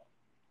basketball.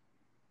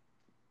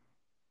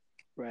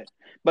 Right.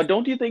 But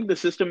don't you think the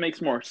system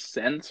makes more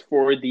sense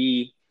for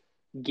the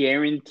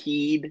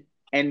guaranteed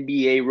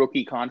NBA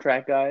rookie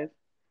contract guys?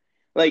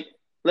 Like,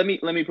 let me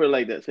put it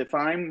like this. If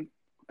I'm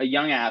a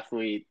young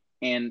athlete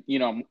and,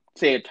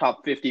 say a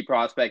top 50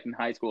 prospect in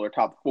high school or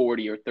top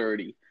 40 or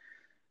 30,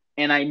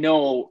 and I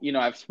know,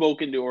 I've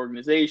spoken to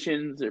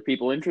organizations, there are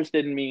people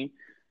interested in me,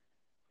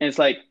 and it's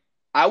like,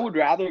 I would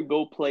rather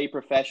go play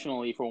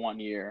professionally for 1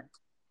 year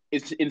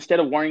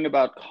instead of worrying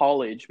about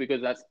college,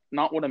 because that's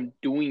not what I'm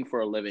doing for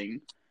a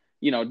living.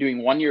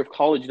 Doing 1 year of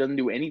college doesn't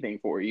do anything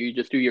for you. You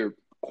just do your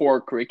core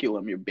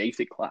curriculum, your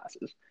basic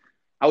classes.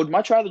 I would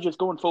much rather just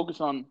go and focus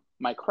on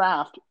my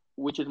craft,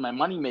 which is my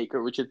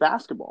moneymaker, which is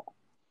basketball.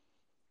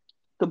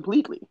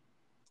 Completely.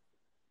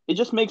 It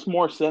just makes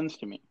more sense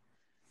to me.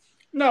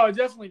 No, it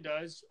definitely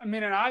does. And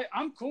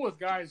I'm cool with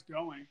guys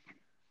going.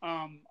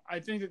 I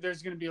think that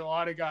there's going to be a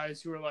lot of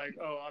guys who are like,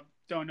 oh, I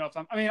don't know if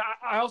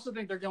I also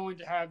think they're going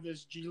to have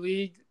this G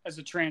League as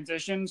a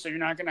transition. So you're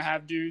not going to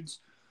have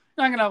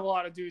a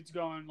lot of dudes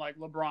going like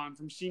LeBron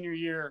from senior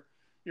year,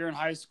 you're in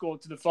high school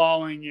to the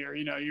following year.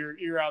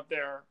 You're out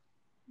there,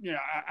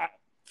 at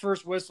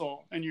first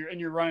whistle and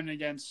you're running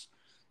against,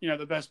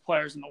 the best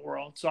players in the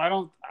world. So I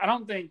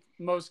don't think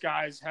most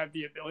guys have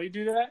the ability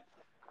to do that.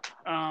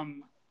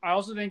 I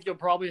also think you'll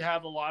probably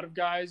have a lot of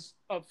guys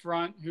up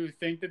front who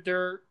think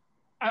that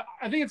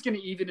I think it's going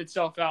to even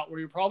itself out where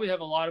you probably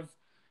have a lot of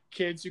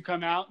kids who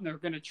come out and they're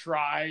going to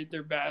try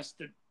their best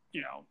to,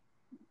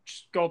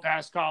 just go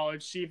past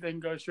college, see if they can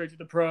go straight to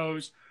the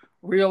pros,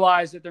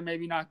 realize that they're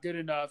maybe not good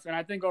enough. And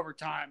I think over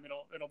time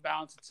it'll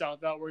balance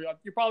itself out where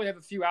you probably have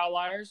a few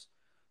outliers,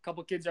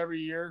 couple kids every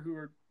year who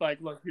are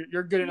like, look,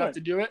 you're good enough Right. to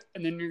do it,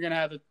 and then you're gonna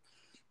have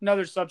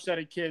another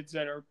subset of kids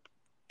that are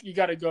you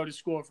got to go to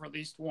school for at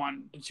least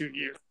 1 to 2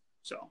 years.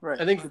 So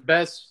Right. I think the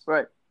best,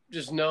 Right.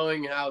 just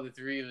knowing how the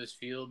three of us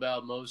feel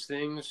about most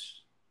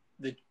things,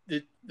 the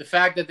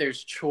fact that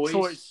there's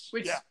choice,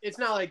 which yeah. it's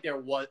not like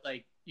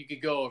like you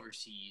could go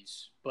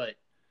overseas, but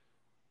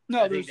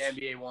no, I think the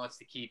NBA wants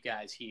to keep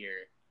guys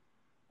here,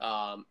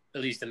 at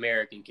least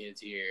American kids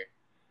here.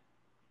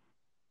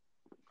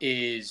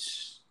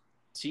 Is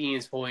to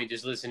Ian's point,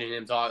 just listening to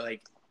him talk,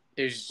 like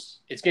it's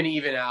going to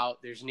even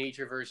out. There's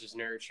nature versus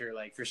nurture.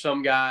 Like for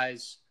some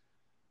guys,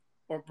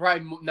 or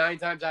probably 9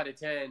 times out of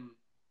 10,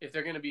 if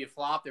they're going to be a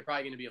flop, they're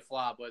probably going to be a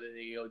flop, whether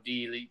they go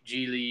D League,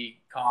 G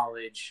League,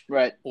 college,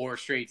 Right. or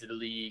straight to the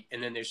league.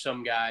 And then there's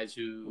some guys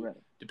who, Right.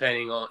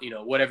 depending on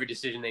whatever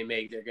decision they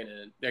make, they're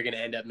gonna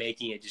end up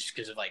making it just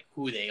because of like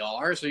who they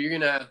are. So you're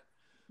gonna have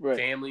Right.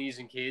 families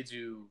and kids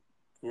who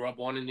grew up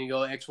wanting to go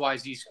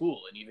XYZ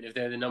school, and even if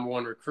they're the number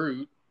one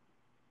recruit,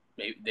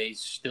 maybe they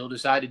still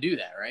decide to do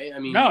that, right? I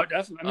mean, no,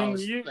 definitely. I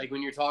mean, like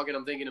when you're talking,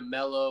 I'm thinking of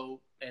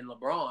Melo and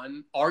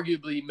LeBron.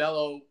 Arguably,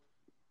 Melo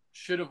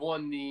should have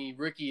won the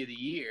Rookie of the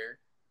Year.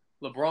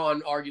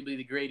 LeBron, arguably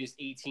the greatest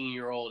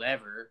 18-year-old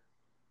ever,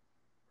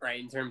 right?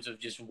 In terms of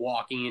just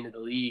walking into the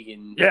league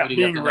and putting up the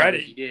being numbers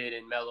ready. he did,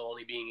 and Melo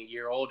only being a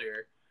year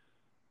older,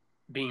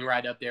 being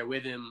right up there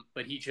with him,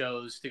 but he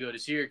chose to go to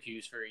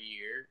Syracuse for a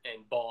year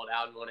and balled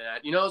out and won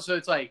it. So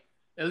it's like,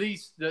 at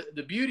least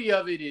the beauty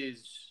of it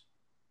is,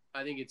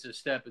 I think it's a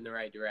step in the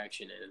right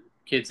direction, and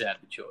kids have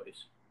the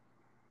choice.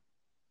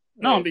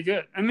 No, it'd be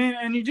good. I mean,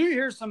 and you do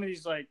hear some of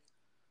these, like,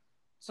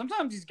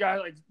 sometimes these guys,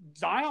 like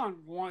Zion,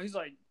 he's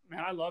like,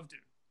 man, I love to,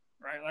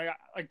 right?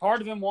 Like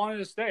part of him wanted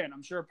to stay, and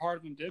I'm sure part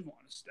of him did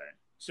want to stay.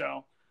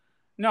 So,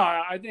 no,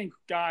 I think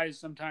guys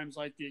sometimes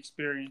like the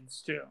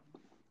experience too.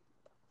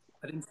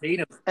 I think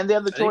Tatum, And they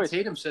have the I think choice.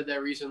 Tatum said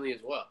that recently as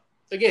well.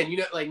 Again,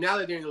 like now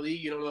that they're in the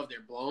league, you don't know if they're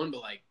blown,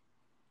 but like,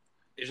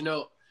 there's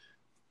no,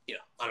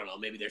 I don't know,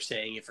 maybe they're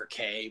saying it for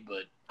K,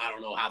 but I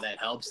don't know how that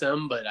helps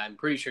them. But I'm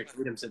pretty sure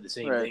Tatum said the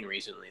same thing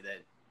recently,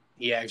 that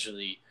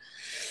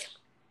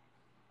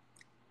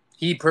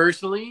he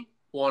personally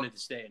wanted to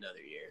stay another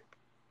year.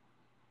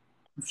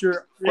 I'm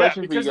sure,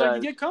 Question for because you like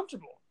guys. you get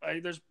comfortable.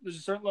 Like there's a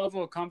certain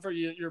level of comfort.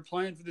 You're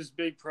playing for this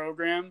big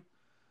program,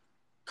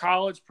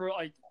 college pro.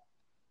 Like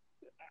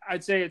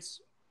I'd say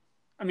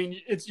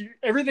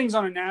everything's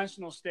on a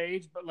national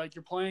stage, but like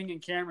you're playing in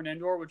Cameron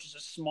Indoor, which is a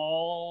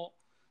small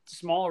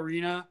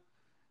arena.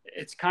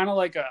 It's kind of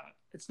like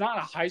it's not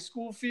a high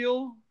school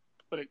feel,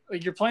 but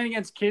like you're playing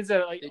against kids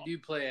that like They do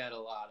play at a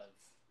lot of,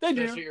 They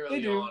do. especially early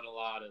They do. on, a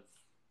lot of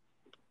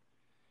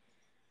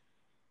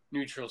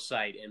neutral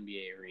site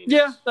NBA arenas.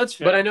 Yeah, that's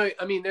fair. But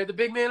I mean, they're the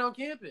big man on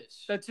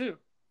campus. That too.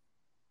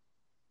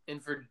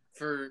 And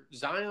for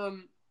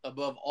Zion,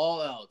 above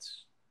all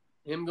else,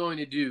 him going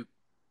to Duke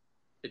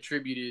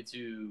attributed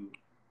to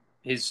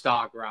his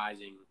stock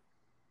rising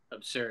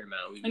absurd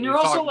amount. And you're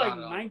also like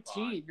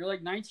 19. You're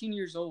like 19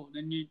 years old,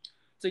 and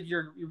it's like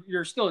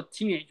you're still a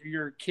teenager.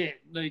 You're a kid.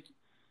 Like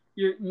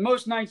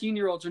most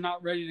 19-year-olds are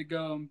not ready to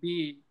go and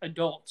be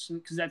adults,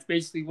 because that's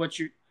basically what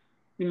you're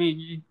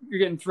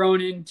getting thrown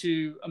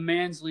into a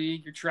man's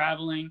league. You're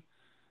traveling.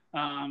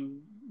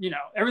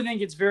 Everything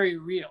gets very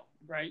real,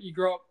 right? You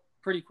grow up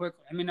pretty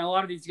quickly. I mean, a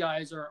lot of these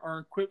guys are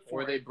equipped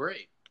for or they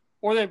break.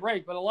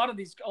 But a lot of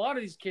these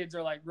kids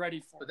are like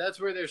ready for But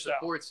that's where their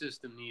support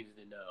system needs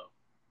to know.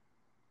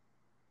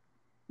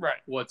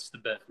 Right. What's the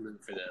best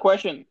move for them?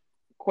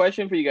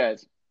 Question for you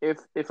guys.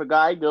 If a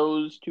guy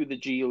goes to the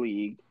G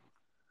League,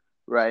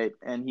 right,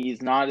 and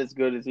he's not as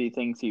good as he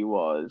thinks he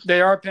was, they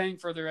are paying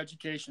for their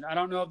education. I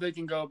don't know if they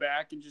can go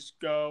back and just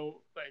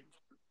go like.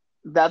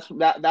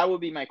 That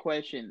would be my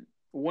question.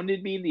 Wouldn't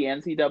it be in the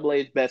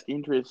NCAA's best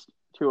interest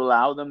to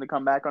allow them to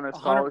come back on a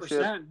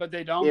scholarship? 100%, but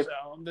they don't.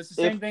 That's the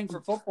same thing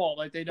for football.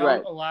 Like they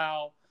don't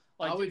allow.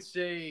 Like I would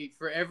say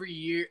for every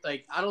year,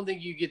 like I don't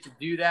think you get to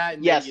do that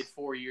and Yes. then get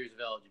 4 years of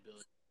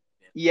eligibility.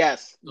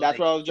 Yes, So, that's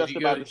what I was just if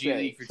you about go to to G say.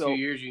 League for 2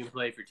 years, you can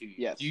play for 2 years.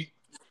 Yes.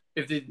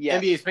 If the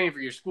Yes. NBA is paying for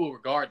your school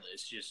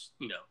regardless, just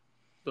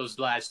those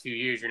last 2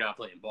 years you're not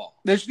playing ball.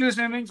 They should do the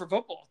same thing for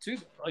football too.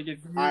 Like if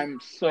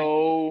I'm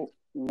so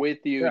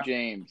with you, Yeah.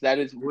 James. That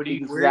is Where are you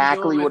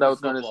exactly going what with I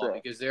was going to football?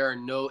 say. Because there are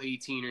no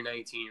 18 or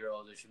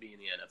 19-year-olds that should be in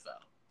the NFL.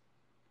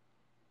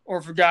 or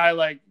if a guy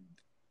like,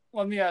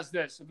 let me ask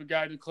this: if a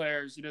guy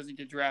declares he doesn't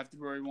get drafted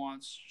where he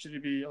wants, should he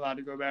be allowed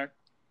to go back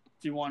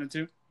if he wanted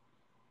to?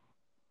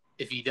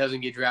 If he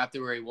doesn't get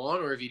drafted where he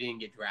wants, or if he didn't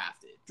get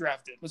drafted.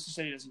 Drafted. Let's just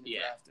say he doesn't get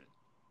drafted.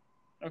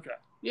 Okay.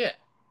 Yeah.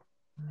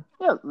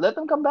 Yeah, let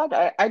them come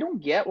back. I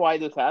don't get why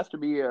this has to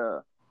be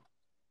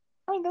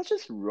that's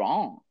just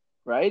wrong,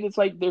 right? It's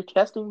like they're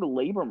testing the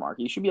labor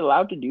market. You should be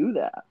allowed to do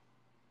that.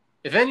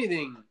 If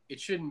anything, it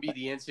shouldn't be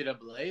the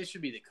NCAA. It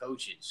should be the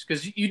coaches.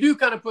 Because you do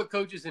kind of put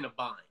coaches in a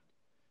bind.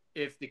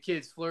 If the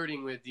kid's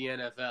flirting with the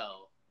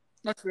NFL.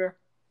 That's fair.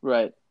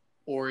 Right.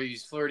 Or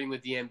he's flirting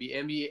with the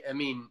NBA.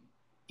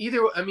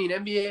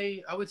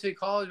 NBA, I would say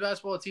college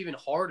basketball, it's even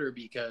harder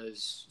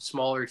because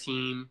smaller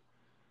team.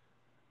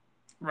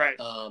 Right.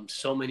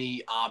 So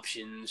many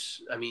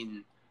options. I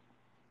mean,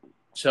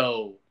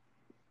 so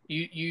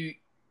you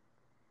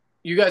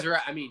guys are.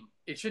 I mean,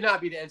 it should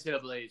not be the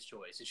NCAA's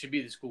choice. It should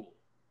be the school,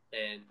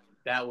 and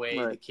that way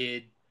the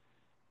kid,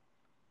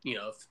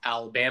 if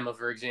Alabama,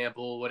 for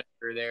example,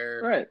 whatever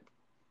their right,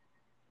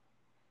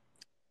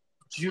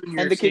 junior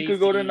and the kid could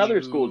go to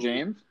another school, who,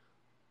 James.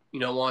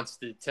 Wants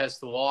to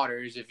test the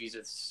waters if he's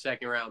a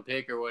second round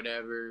pick or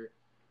whatever.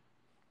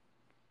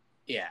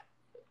 Yeah,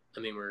 I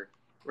mean we're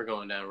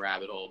going down a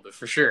rabbit hole, but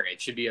for sure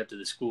it should be up to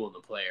the school and the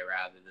player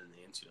rather than the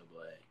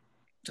NCAA.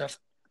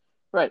 Definitely.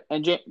 Right,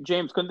 and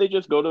James, couldn't they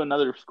just go to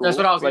another school? That's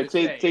what I was like.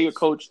 Say your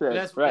coach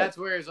says. That's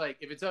where it's like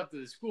if it's up to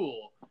the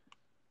school,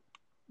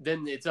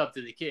 then it's up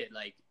to the kid.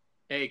 Like,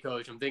 hey,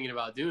 coach, I'm thinking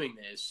about doing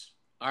this.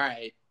 All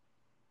right,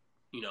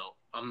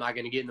 I'm not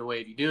going to get in the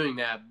way of you doing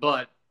that,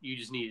 but you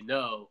just need to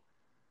know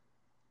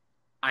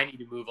I need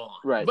to move on.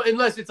 Right. But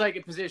unless it's like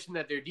a position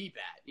that they're deep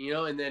at,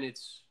 and then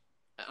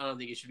I don't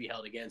think it should be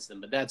held against them.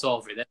 But that's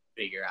all for them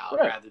to figure out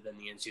rather than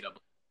the NCAA.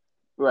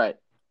 Right.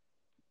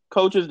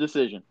 Coach's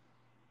decision.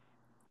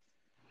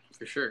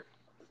 For sure.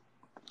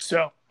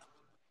 So,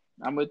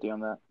 I'm with you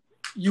on that.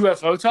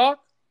 UFO talk?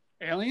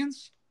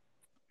 Aliens?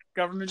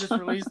 Government just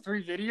released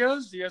 3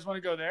 videos. Do you guys want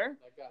to go there?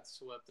 That got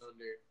swept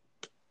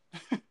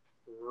under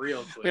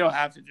real quick. We don't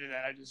have to do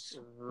that. I just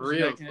was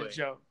making quick. a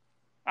joke.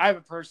 I have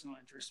a personal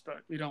interest, but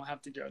we don't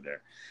have to go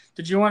there.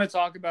 Did you want to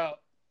talk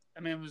about,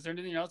 was there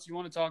anything else you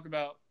want to talk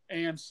about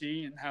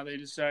AMC and how they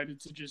decided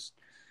to just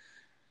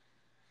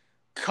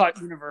cut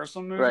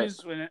Universal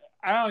movies? Right.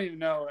 I don't even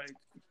know.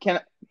 Can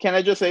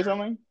I just say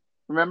something?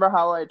 Remember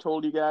how I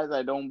told you guys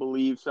I don't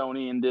believe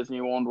Sony and Disney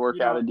won't work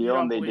out a deal,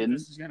 and they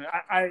didn't?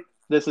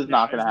 This is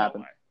not going to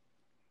happen.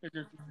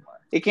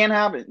 It can't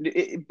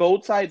happen.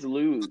 Both sides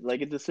lose.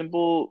 Like, it's a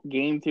simple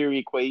game theory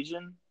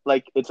equation.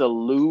 Like, it's a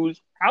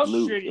lose. How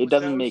lose. shitty it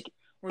doesn't make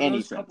any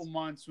those sense. Couple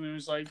months when it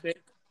was like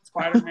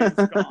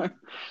Spider-Man's gone.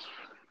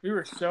 We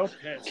were so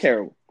pissed.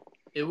 Terrible.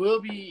 It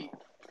will be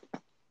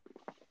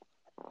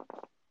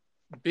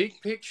big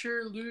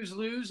picture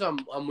lose. I'm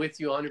with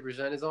you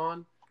 100% is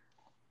on,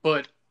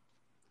 but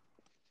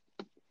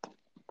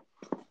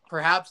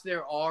perhaps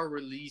there are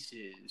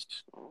releases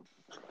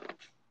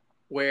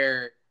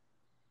where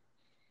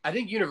I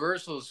think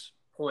Universal's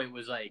point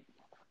was like,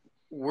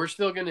 we're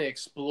still going to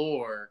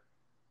explore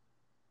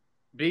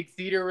big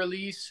theater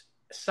release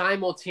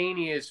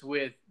simultaneous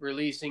with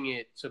releasing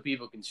it so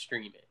people can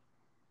stream it.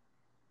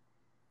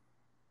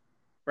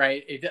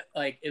 Right?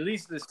 At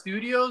least the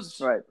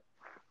studios. Right.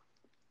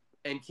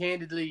 And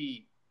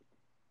candidly,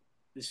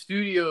 the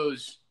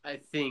studios, I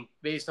think,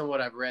 based on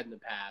what I've read in the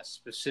past,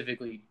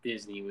 specifically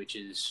Disney, which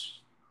is,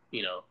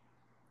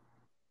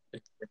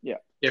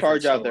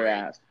 charge out their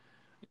ass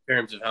in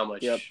terms of how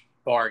much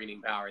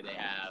bargaining power they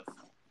have.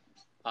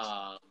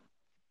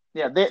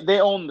 They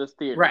own this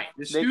theater. Right.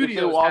 The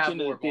studios walk have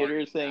into more the theater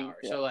bargaining saying, power.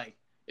 So,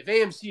 if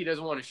AMC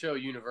doesn't want to show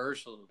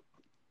Universal,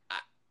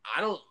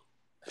 I don't.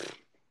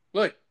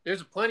 Look,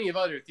 there's plenty of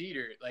other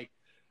theater.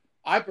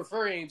 I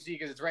prefer AMC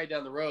because it's right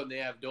down the road and they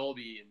have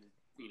Dolby and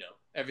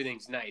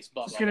everything's nice.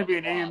 It's going to be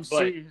an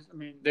AMC.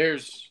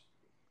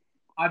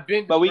 I've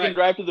been, but we can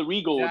drive to the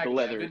Regal with the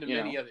leather. with I've been to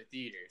many other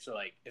theaters, so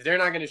if they're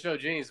not going to show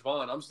James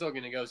Bond, I'm still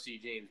going to go see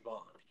James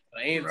Bond.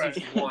 But AMC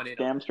should want it.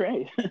 Damn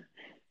straight.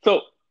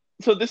 So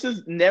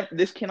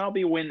this cannot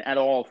be a win at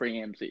all for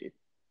AMC,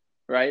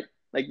 right?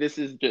 This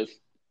is just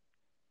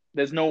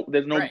there's no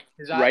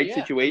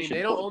situation.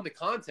 They don't own the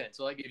content,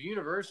 so if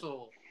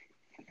Universal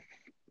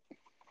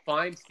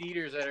finds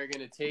theaters that are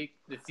going to take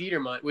the theater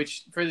money,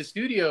 which for the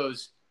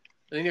studios,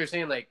 I think they're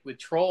saying with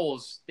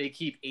Trolls they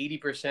keep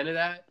 80% of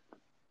that,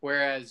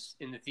 whereas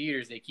in the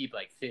theaters they keep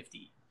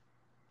 50%.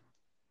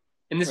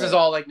 And this is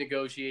all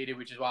negotiated,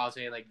 which is why I was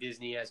saying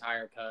Disney has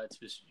higher cuts,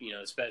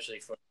 especially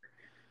for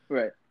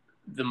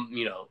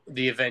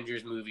the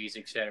Avengers movies,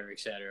 et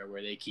cetera,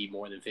 where they keep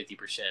more than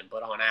 50%.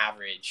 But on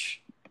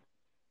average,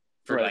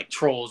 for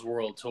Trolls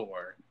World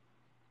Tour,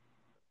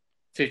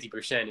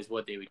 50% is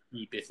what they would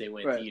keep if they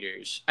went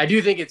theaters. I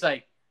do think it's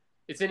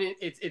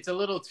a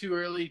little too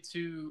early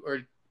or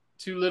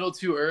too little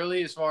too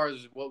early as far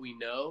as what we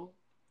know,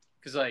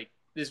 because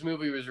this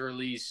movie was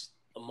released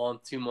a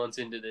month, 2 months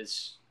into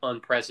this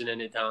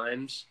unprecedented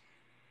times.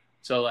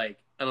 So I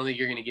don't think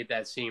you're going to get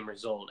that same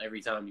result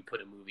every time you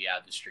put a movie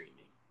out to streaming.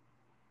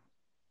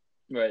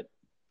 Right.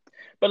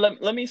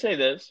 But let me say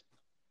this.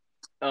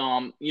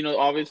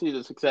 Obviously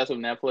the success of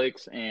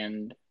Netflix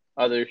and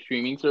other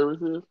streaming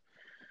services,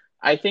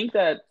 I think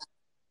that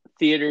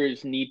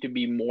theaters need to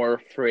be more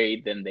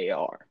afraid than they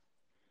are.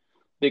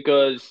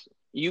 Because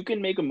you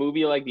can make a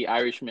movie like The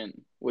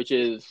Irishman, which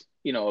is,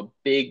 a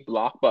big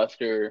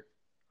blockbuster,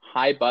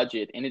 high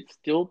budget, and it's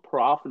still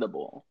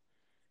profitable.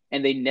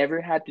 And they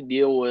never had to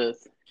deal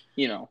with,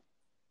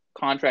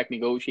 contract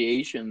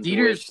negotiations.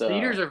 Theaters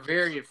are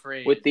very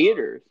afraid. With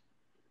theaters.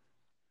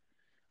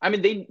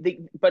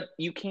 But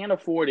you can't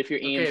afford if you're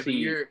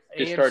AMC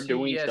to start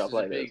doing stuff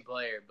like this. Big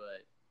player,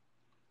 but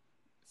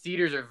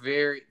theaters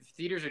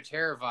are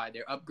terrified.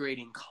 They're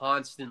upgrading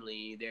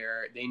constantly.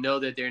 They know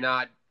that they're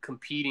not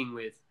competing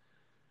with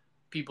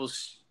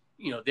people's,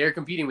 they're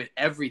competing with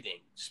everything.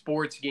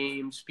 Sports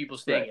games, people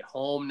staying at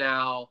home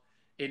now.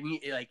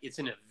 It's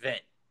an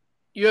event.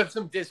 You have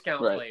some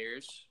discount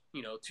players,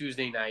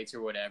 Tuesday nights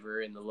or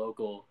whatever in the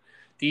local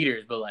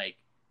theaters, but like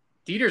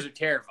theaters are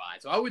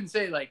terrified. So I wouldn't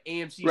say like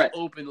AMC's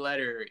open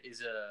letter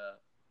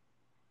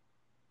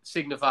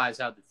signifies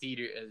how the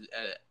theater,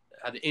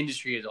 how the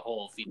industry as a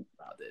whole feels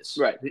about this.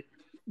 Right.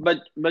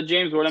 But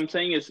James, what I'm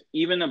saying is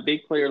even a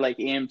big player like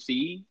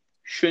AMC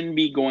shouldn't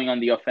be going on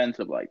the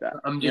offensive like that.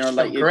 I'm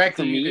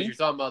correcting you because you're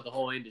talking about the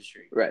whole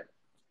industry. Right.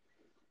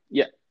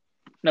 Yeah.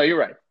 No, you're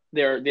right.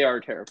 They are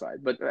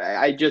terrified. But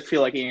I just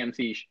feel like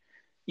AMC,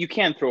 you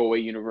can't throw away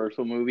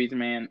Universal movies,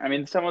 man. I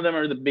mean, some of them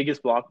are the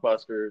biggest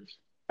blockbusters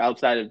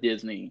outside of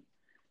Disney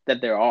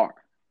that there are.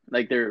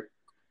 Like, they're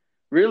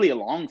really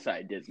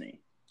alongside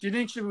Disney. Do you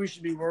think we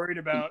should be worried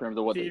about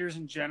theaters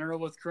in general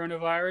with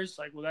coronavirus?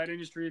 Like, will that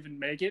industry even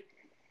make it?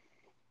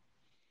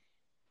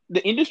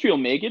 The industry will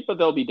make it, but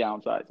they'll be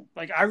downsizing.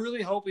 Like, I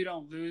really hope we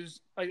don't lose.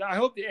 Like, I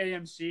hope the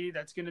AMC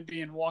that's going to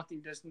be in walking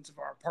distance of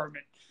our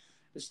apartment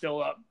is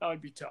still up. That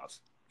would be tough.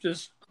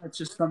 That's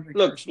just something.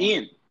 Look, personal.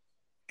 Ian,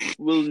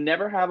 we'll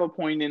never have a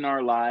point in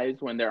our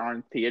lives when there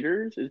aren't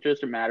theaters. It's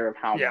just a matter of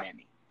how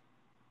many.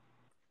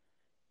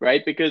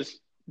 Right? Because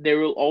there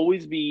will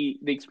always be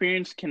 – the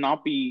experience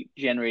cannot be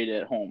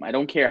generated at home. I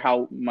don't care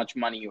how much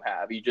money you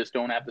have. You just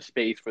don't have the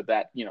space for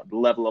that, the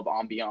level of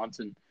ambiance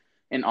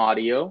and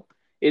audio.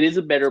 It is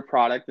a better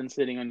product than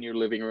sitting in your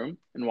living room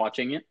and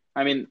watching it.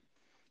 I mean,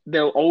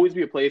 there'll always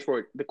be a place for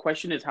it. The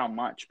question is how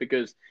much,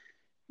 because,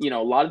 a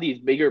lot of these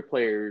bigger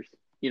players,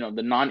 the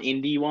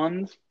non-indie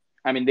ones,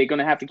 I mean, they're going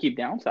to have to keep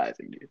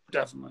downsizing, dude.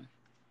 Definitely.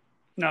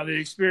 No, the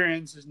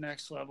experience is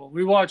next level.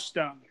 We watched,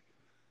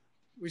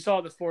 we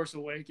saw The Force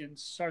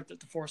Awakens,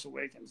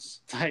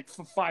 like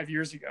 5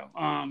 years ago.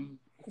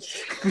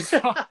 We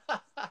saw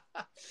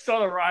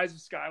The Rise of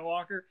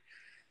Skywalker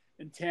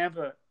in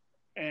Tampa,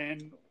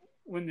 and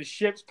when the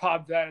ships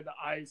popped out of the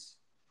ice,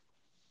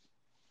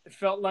 it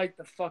felt like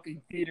the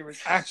fucking theater was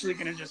actually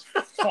going to just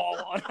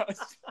fall on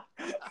us.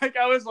 Like,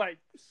 I was like,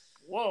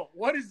 whoa,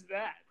 what is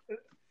that?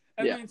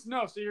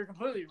 So you're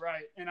completely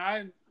right. And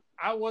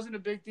I wasn't a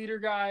big theater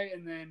guy,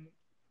 and then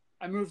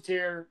I moved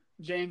here.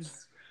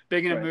 James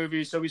big into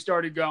movies, so we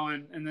started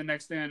going, and the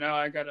next thing I know,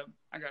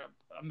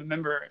 I'm a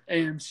member at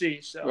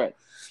AMC. So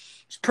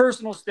it's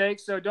personal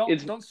stakes, so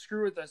don't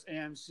screw with us,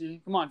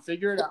 AMC. Come on,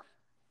 figure it out.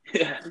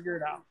 Figure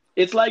it out.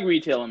 It's like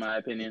retail, in my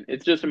opinion.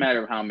 It's just a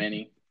matter of how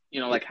many,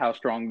 like how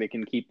strong they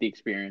can keep the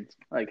experience,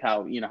 like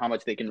how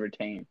much they can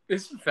retain.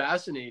 It's a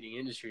fascinating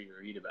industry to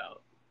read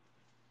about.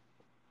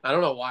 I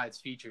don't know why it's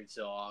featured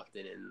so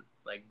often in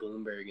like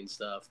Bloomberg and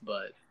stuff,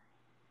 but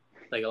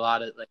like a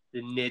lot of like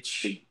the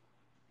niche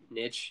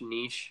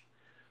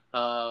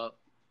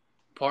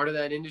part of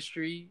that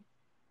industry.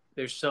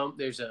 I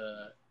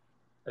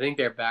think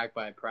they're backed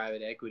by a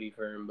private equity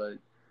firm, but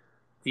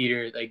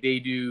theater, like they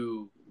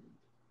do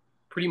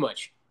pretty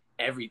much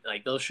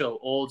like they'll show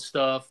old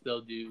stuff,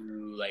 they'll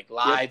do like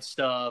live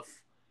stuff,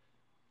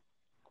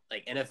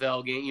 like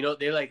NFL game,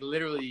 they like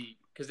literally,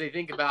 because they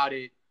think about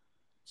it,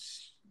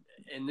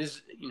 and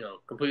this,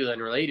 completely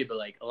unrelated, but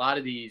like a lot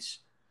of these,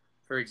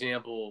 for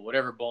example,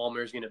 whatever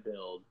Ballmer's going to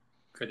build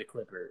for the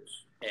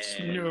Clippers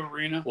and new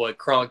arena, what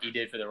Kroenke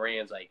did for the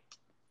Rams, like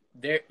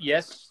they're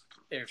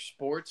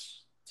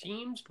sports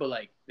teams, but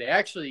like they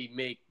actually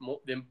make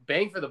the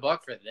bang for the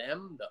buck for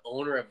them. The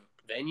owner of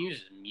venues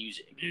is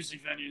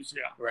music venues,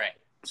 right.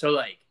 So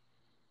like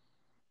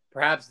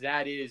perhaps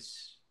that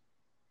is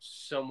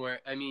somewhere.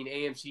 I mean,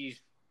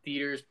 AMC's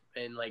theaters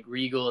and like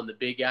Regal and the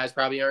big guys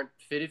probably aren't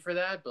fitted for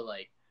that, but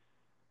like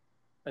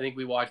I think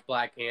we watched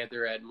Black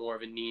Panther at more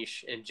of a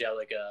niche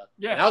Angelica.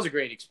 Yeah, that was a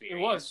great experience.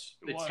 It was.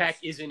 The tech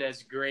isn't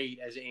as great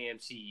as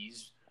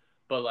AMC's,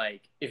 but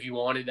like if you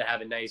wanted to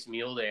have a nice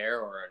meal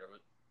there or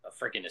a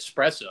freaking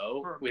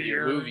espresso with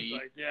your movie,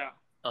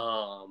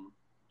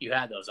 you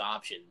had those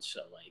options.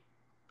 So like,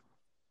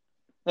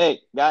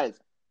 hey guys,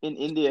 in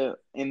India,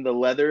 in the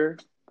leather,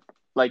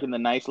 like in the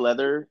nice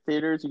leather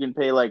theaters, you can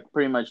pay like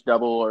pretty much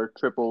double or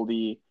triple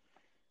the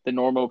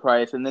normal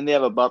price, and then they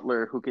have a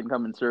butler who can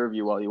come and serve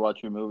you while you watch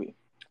your movie.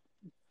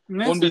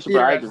 Wouldn't be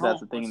surprised if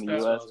that's the thing in the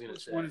U.S.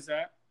 Which one is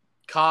that?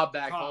 Cobb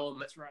back home.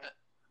 That's right.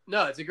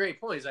 No, it's a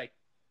great point. It's like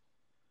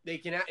they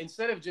can,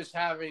 instead of just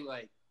having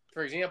like,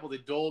 for example, the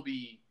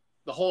Dolby,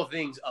 the whole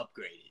thing's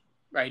upgraded,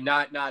 right?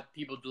 Not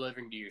people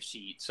delivering to your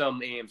seat. Some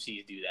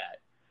AMCs do that,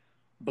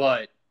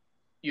 but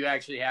you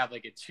actually have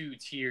like a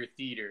 2-tier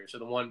theater. So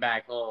the one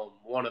back home,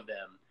 one of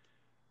them,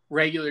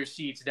 regular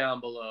seats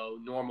down below,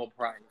 normal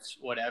price,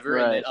 whatever,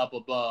 and then up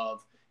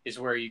above is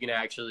where you can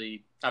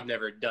actually. I've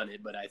never done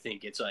it, but I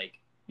think it's like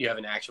you have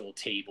an actual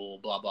table,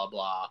 blah blah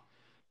blah.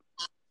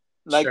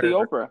 Like the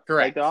opera,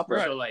 correct? Like the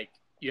opera. So like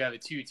you have a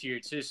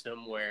 2-tiered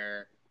system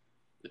where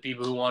the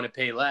people who want to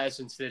pay less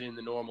and sit in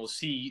the normal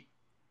seat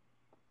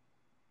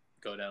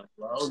go down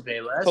below and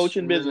pay less. Coach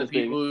and business.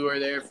 The people who are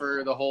there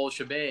for the whole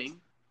shebang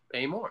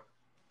pay more.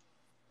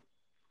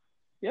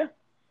 Yeah.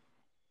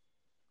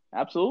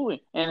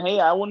 Absolutely. And hey,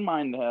 I wouldn't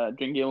mind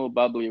drinking a little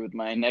bubbly with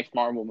my next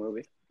Marvel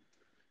movie.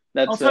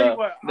 I'll That's tell you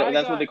what,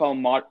 that's what they call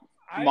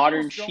I modern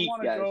almost don't chic,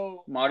 want to guys.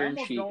 go. I Modern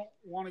almost chic. don't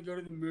want to go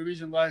to the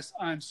movies unless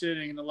I'm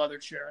sitting in the leather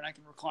chair and I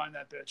can recline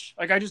that bitch.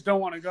 Like I just don't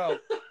want to go.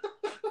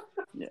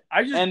 Yeah.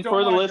 I just And don't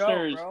for the want to go,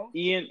 listeners, bro.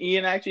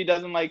 Ian actually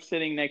doesn't like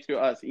sitting next to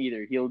us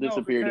either. He'll No,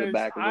 disappear to the because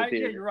back of the yeah,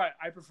 theater. you're right.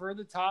 I prefer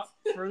the top,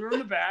 further in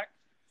the back.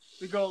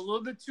 We go a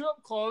little bit too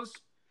up close,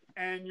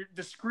 and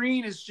the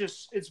screen is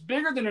just—it's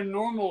bigger than a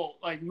normal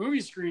like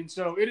movie screen.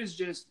 So it is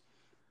just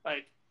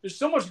like there's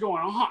so much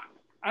going on.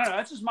 I don't know.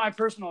 That's just my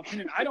personal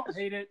opinion. I don't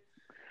hate it.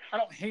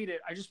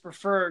 I just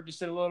prefer to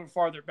sit a little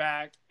farther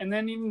back, and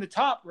then even the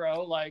top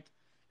row, like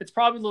it's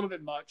probably a little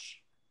bit much.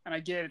 And I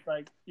get it,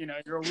 like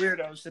you're a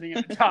weirdo sitting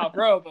in the top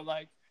row, but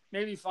like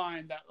maybe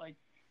find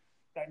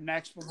that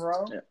next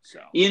row. Yeah.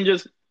 So Ian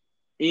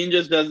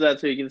just does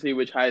that so you can see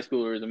which high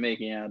schoolers are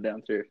making out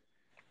downstairs.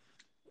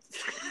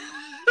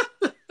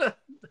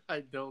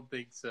 I don't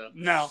think so.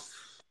 no.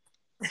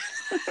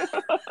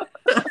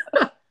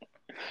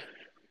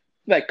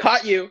 Like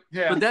caught you.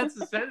 Yeah. But that's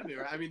the sentiment,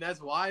 right? I mean, that's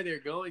why they're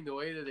going the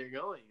way that they're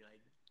going.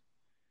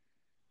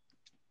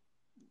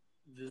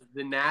 Like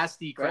the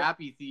nasty,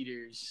 crappy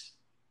theaters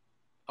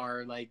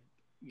are like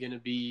gonna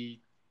be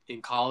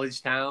in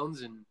college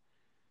towns and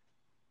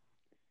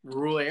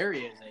rural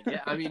areas.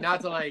 I mean,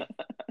 not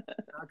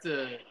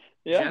to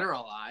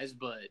generalize,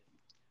 but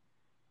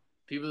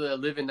people that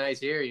live in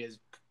nice areas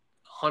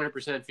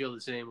 100% feel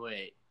the same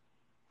way.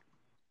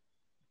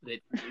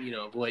 That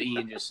what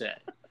Ian just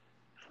said.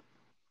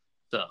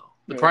 So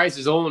the price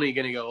is only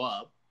going to go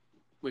up,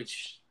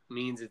 which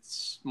means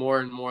it's more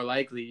and more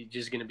likely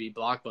just going to be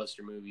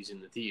blockbuster movies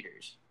in the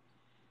theaters.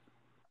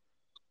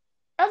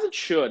 As it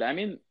should. I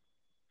mean,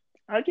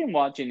 I can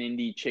watch an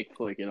indie chick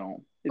flick at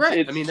home.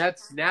 Right. I mean,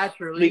 that's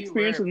naturally the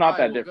experience is not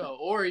that different. Go.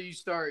 Or you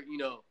start,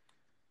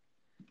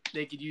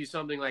 they could use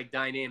something like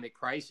dynamic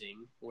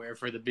pricing, where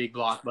for the big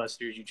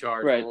blockbusters you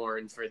charge more,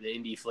 and for the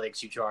indie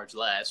flicks you charge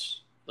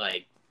less.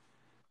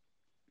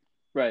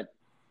 Right.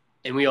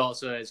 And we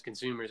also, as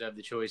consumers, have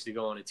the choice to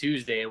go on a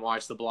Tuesday and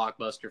watch the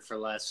blockbuster for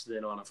less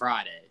than on a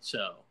Friday.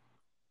 So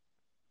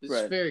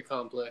it's very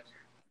complex.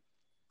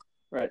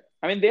 Right.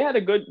 I mean, they had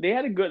a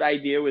good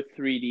idea with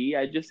 3D.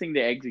 I just think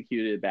they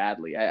executed it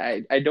badly.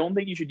 I don't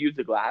think you should use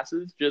the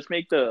glasses. Just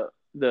make the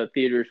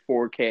theaters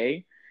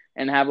 4K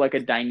and have like a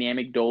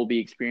dynamic Dolby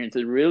experience.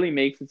 It really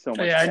makes it so much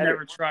better. I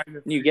never tried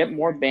it. You get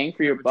more bang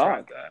for your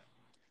buck.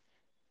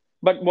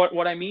 But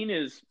what I mean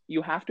is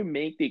you have to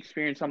make the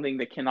experience something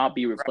that cannot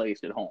be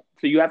replaced at home.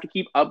 So you have to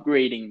keep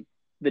upgrading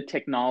the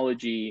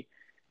technology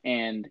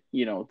and,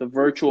 the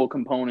virtual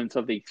components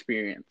of the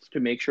experience to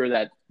make sure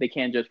that they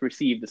can't just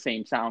receive the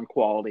same sound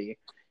quality,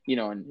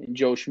 in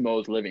Joe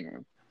Schmo's living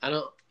room.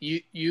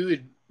 You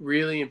would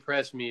really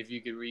impress me if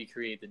you could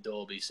recreate the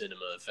Dolby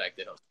cinema effect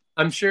at home.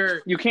 I'm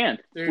sure you can't,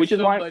 which is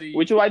why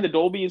the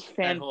Dolby is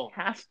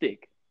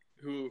fantastic.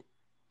 Who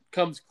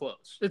comes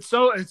close. It's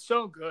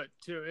so good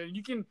too. And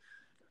you can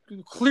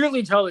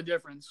clearly tell the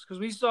difference because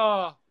we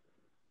saw,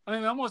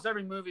 almost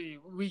every movie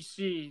we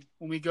see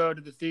when we go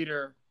to the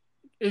theater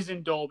is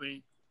in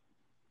Dolby.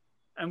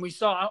 And we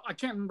saw, I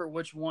can't remember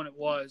which one it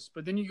was,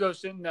 but then you go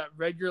sit in that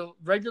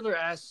regular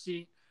ass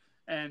seat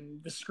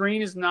and the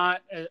screen is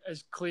not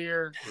as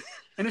clear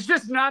and it's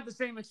just not the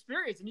same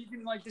experience. And you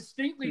can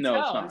distinctly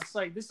tell it's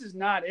like, this is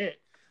not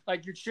it.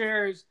 Like your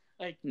chairs,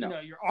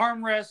 your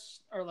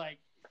armrests are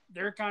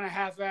they're kind of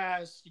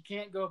half-assed. You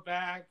can't go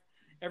back.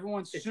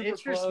 Everyone's super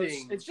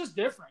close. It's just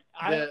different.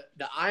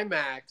 The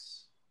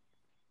IMAX,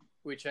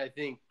 which I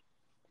think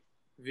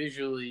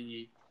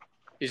visually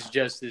is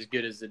just as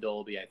good as the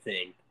Dolby, I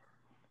think.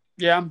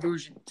 Yeah, I'm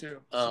bougie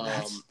too. So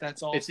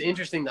that's all. It's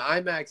interesting. The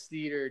IMAX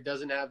theater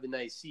doesn't have the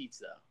nice seats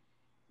though.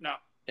 No.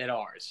 At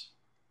ours.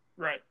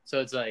 Right. So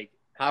it's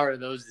how are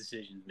those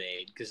decisions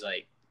made? Because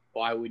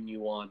why wouldn't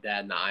you want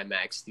that in the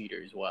IMAX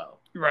theater as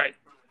well? Right.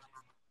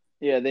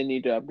 Yeah, they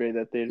need to upgrade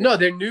that theater. No,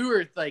 they're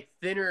newer,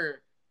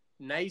 thinner,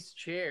 nice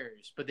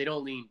chairs, but they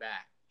don't lean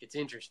back. It's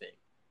interesting.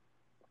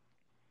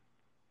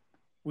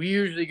 We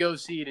usually go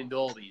see it in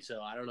Dolby,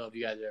 so I don't know if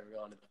you guys have ever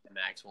gone to the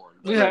IMAX one.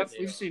 We have.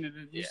 We've seen it.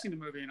 We've seen the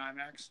movie in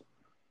IMAX.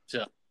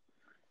 So,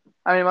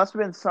 it must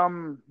have been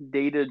some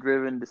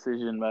data-driven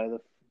decision by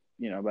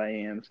by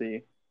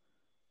AMC.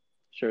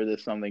 Sure,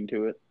 there's something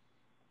to it.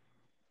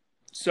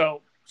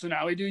 So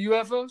now we do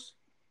UFOs.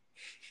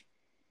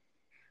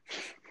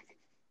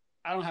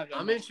 I don't have.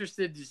 I'm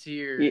interested to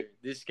hear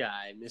this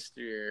guy,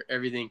 Mr.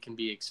 Everything Can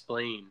Be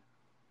Explained.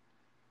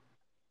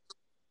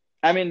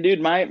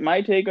 Dude,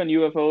 my take on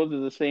UFOs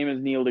is the same as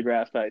Neil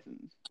deGrasse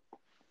Tyson's.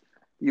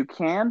 You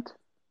can't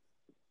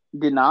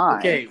deny.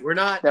 Okay, we're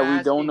not that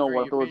we don't know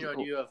what those on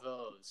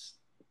UFOs.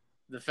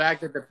 The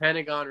fact that the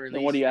Pentagon released.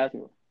 Then what are you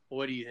asking?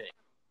 What do you think?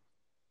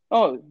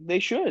 Oh, they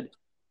should.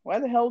 Why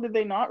the hell did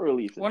they not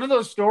release it? One of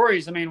those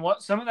stories.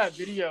 Some of that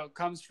video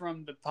comes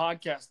from the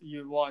podcast that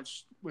you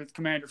watched with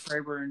Commander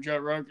Fravor and Joe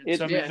Rogan.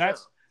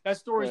 That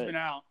story's been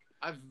out.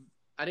 I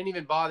didn't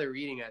even bother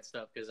reading that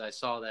stuff because I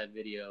saw that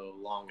video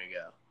long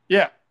ago.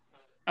 Yeah.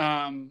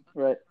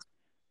 Right.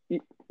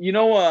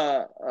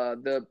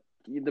 the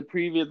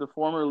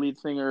former lead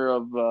singer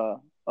of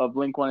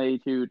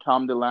Blink-182,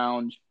 Tom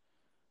DeLonge,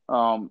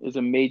 is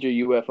a major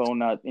UFO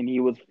nut, and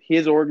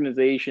his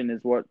organization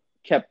is what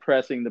kept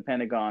pressing the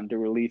Pentagon to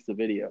release the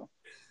videos.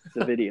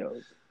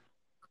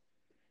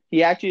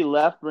 He actually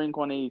left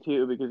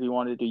Blink-182 because he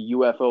wanted to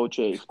UFO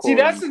chase. See,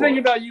 that's the thing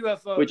about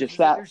UFOs. Which is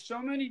sad. There's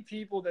so many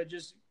people that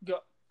just go,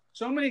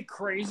 so many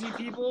crazy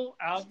people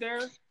out there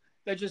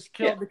that just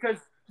kill because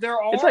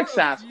there are it's like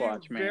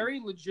Sasquatch, man.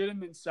 Very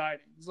legitimate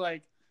sightings.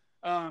 Like,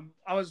 I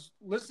was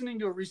listening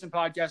to a recent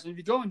podcast, and if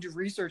you go and do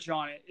research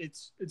on it,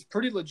 it's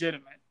pretty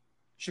legitimate.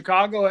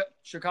 Chicago,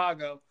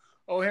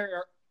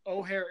 O'Hare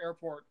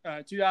Airport,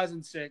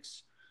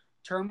 2006,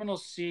 Terminal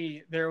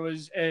C. There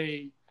was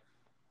a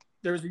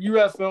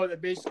UFO that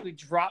basically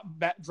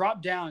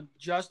dropped down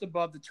just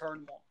above the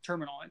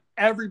terminal, and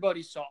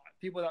everybody saw it.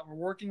 People that were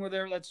working with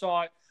there that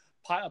saw it.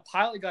 A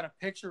pilot got a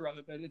picture of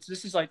it, but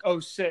this is like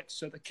 2006,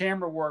 so the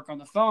camera work on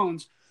the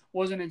phones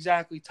wasn't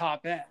exactly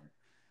top end.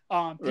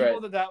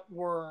 People that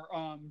were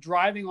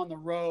driving on the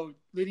road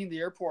leading the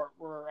airport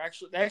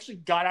they actually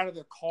got out of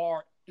their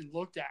car and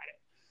looked at it,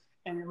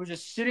 and it was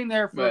just sitting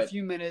there for a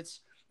few minutes.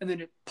 And then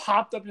it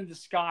popped up into the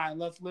sky and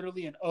left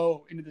literally an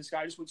O into the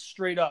sky. Just went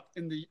straight up.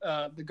 And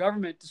the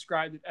government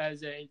described it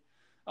as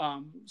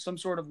some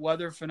sort of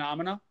weather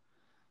phenomena.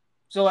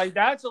 So like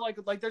that's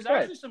like there's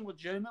actually some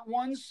legitimate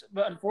ones,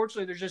 but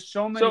unfortunately there's just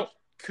so many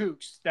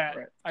kooks that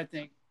I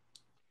think.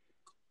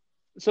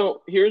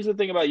 So here's the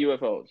thing about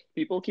UFOs.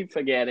 People keep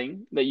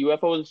forgetting that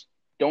UFOs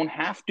don't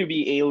have to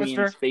be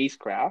alien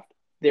spacecraft.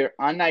 They're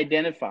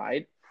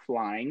unidentified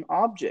flying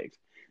objects.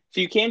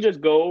 So you can't just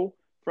go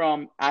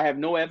from I have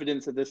no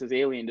evidence that this is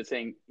alien to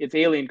saying it's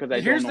alien because I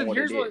don't know what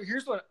it is.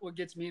 Here's what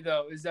gets me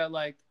though is that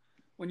like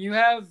when you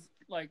have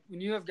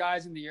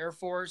guys in the Air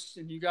Force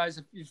and you guys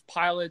have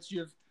pilots,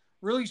 you have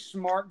really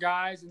smart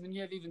guys, and then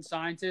you have even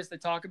scientists that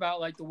talk about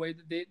like the way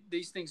that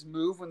these things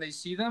move when they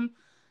see them.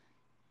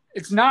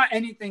 It's not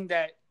anything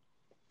that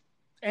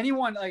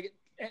anyone like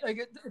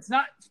it's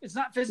not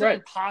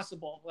physically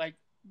possible like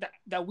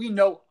that we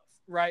know of,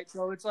 right?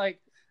 So it's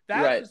like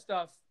that's the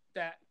stuff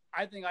that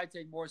I think I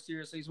take more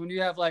seriously is when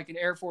you have like an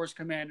Air Force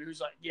commander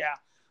who's like, yeah,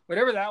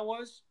 whatever that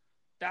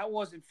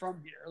wasn't from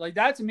here. Like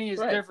that to me is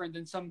different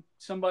than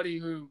somebody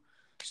who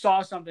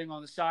saw something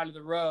on the side of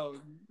the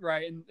road,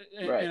 right? In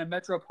a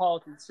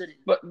metropolitan city.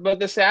 But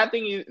the sad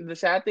thing,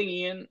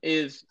 Ian,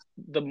 is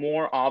the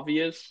more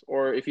obvious,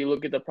 or if you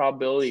look at the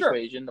probability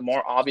equation, the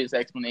more obvious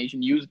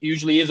explanation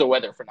usually is a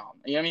weather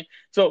phenomenon. You know what I mean?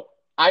 So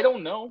I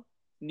don't know.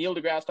 Neil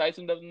deGrasse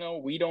Tyson doesn't know.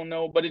 We don't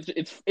know, but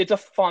it's a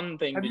fun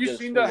thing to just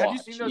watch. Have you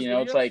seen those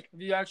videos? It's like,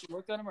 have you actually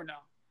looked at them or no?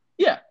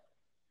 Yeah,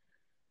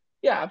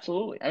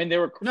 absolutely. I mean, they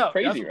were crazy,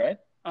 definitely.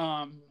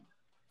 Right?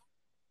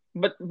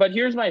 But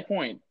here's my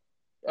point.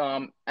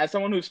 As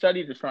someone who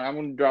studied astronomy, I'm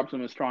going to drop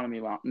some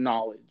astronomy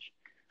knowledge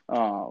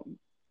on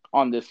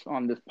this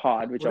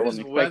pod, which I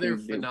wasn't expecting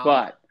to do.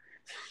 But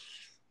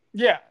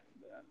yeah,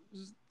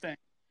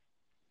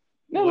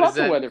 lots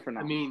of weather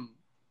phenomenon. I mean,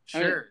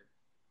 sure,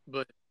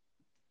 but.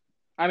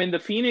 I mean, the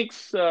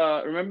Phoenix.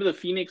 Remember the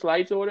Phoenix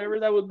lights or whatever?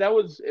 That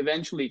was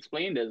eventually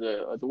explained as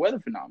a weather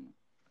phenomenon.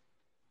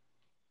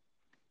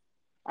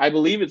 I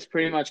believe it's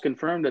pretty much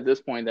confirmed at this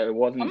point that it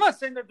wasn't. I'm not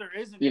saying that there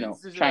isn't.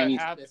 Chinese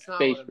That's not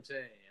space. what I'm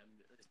saying.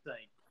 It's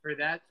like for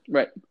that.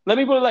 Right. Let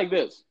me put it like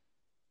this.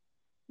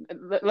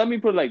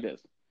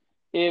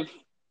 If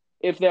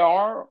there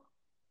are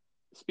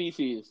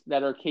species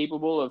that are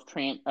capable of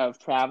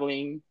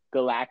traveling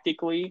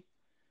galactically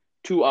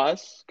to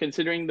us,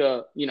 considering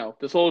the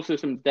solar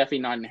system is definitely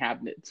not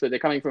inhabited, so they're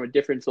coming from a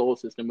different solar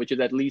system, which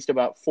is at least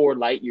about 4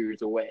 light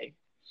years away,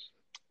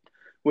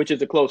 which is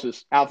the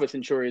closest. Alpha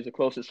Centauri is the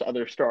closest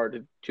other star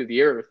to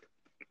the Earth.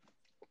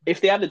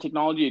 If they have the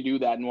technology to do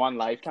that in one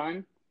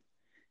lifetime,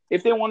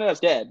 if they wanted us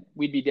dead,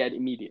 we'd be dead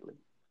immediately.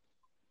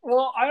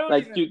 Well, I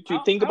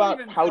don't think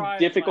about how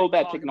difficult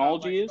that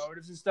technology is.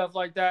 Motives and stuff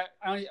like that.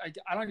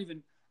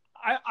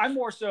 I'm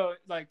more so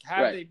like,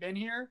 have they been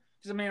here?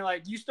 Because I mean,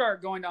 like, you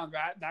start going down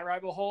that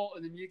rabbit hole,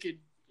 and then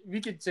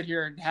we could sit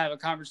here and have a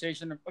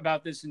conversation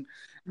about this and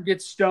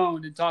get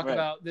stoned and talk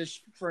about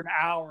this for an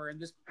hour, and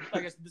this,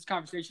 I guess, this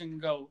conversation can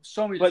go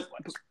so many different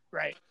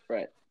ways.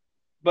 Right.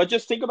 But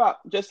just think about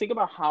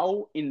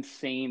how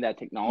insane that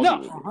technology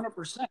would be.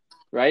 100%.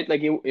 Right?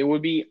 Like it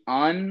would be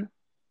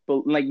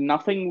like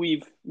nothing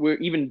we're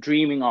even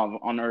dreaming of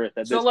on Earth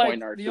at this point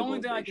in our the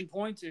only thing I can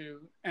point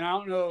to, and I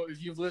don't know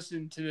if you've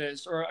listened to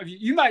this, or if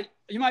you might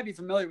be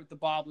familiar with the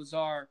Bob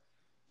Lazar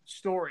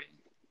story,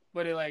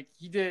 but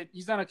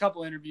he's done a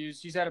couple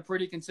interviews. He's had a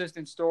pretty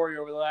consistent story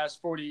over the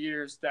last 40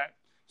 years that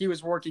he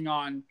was working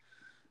on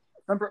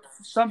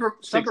some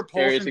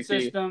propulsion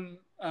system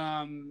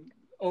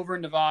over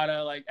in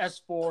Nevada. Like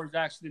S4 is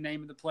actually the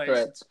name of the place.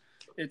 Right.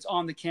 It's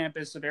on the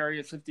campus of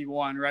Area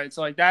 51, right?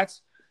 So like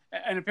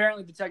and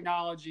apparently the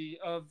technology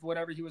of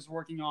whatever he was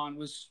working on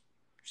was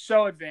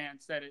so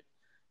advanced that it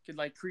could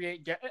like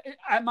create.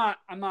 I'm not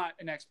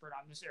an expert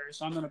on this area,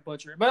 so I'm going to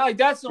butcher it. But like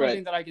that's the only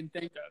thing that I can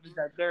think of is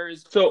that there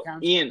is. So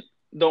Ian,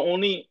 the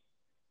only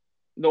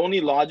the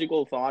only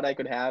logical thought I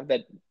could have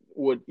that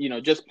would,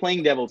 just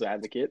playing devil's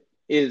advocate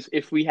is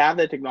if we have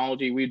that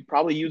technology, we'd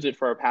probably use it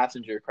for our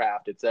passenger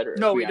craft, etc.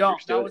 No, if we don't. That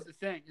understood was it. the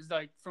thing. Is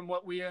like from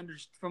what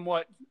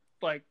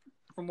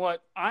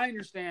I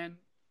understand,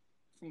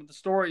 from what the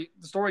story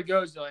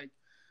goes, like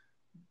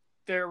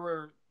they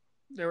were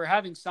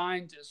having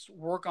scientists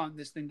work on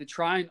this thing to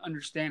try and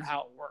understand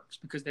how it works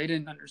because they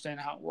didn't understand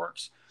how it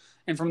works.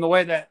 And from the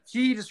way that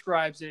he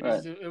describes it,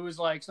 Right. it was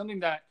like something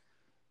that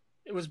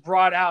it was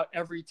brought out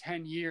every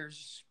 10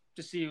 years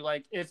to see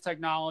like if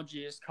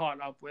technology is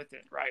caught up with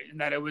it, right?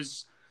 And that it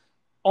was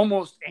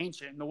almost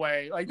ancient in the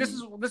way like this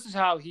is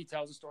how he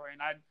tells the story.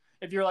 And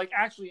if you're like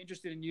actually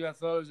interested in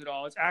UFOs at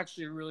all, it's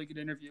actually a really good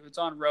interview. It's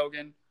on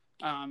Rogan,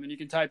 and you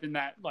can type that in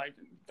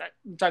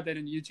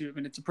YouTube,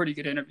 and it's a pretty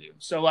good interview.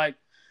 So like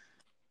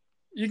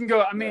you can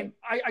go. I mean,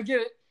 right. I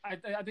get it.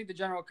 I think the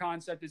general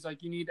concept is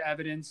like you need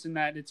evidence, and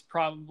that it's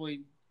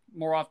probably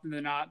more often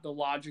than not the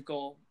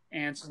logical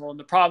answer and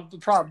the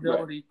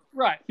probability.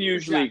 Right.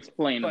 Usually exactly.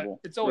 explainable.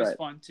 But it's always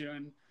fun too,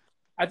 and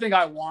I think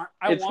I want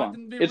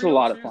them to be it's real a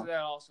lot too, of fun. so that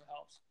also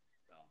helps.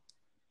 So.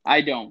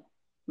 I don't.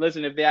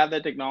 Listen, if they have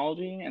that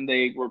technology and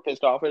they were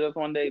pissed off at us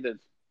one day,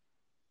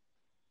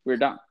 we're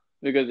done.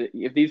 Because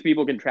if these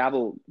people can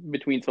travel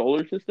between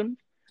solar systems,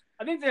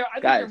 I think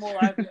they're more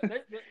likely.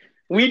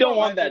 We don't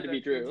want that to be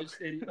true.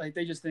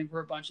 They just think we're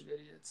a bunch of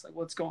idiots. Like,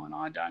 what's going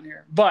on down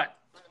here? But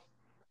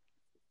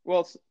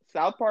well,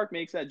 South Park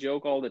makes that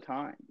joke all the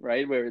time,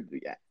 right? Where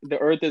the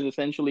Earth is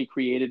essentially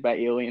created by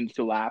aliens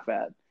to laugh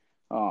at,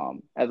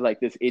 as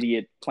like this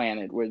idiot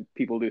planet where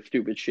people do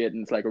stupid shit,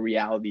 and it's like a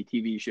reality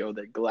TV show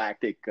that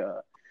galactic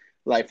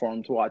life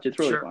forms watch. It's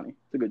really funny.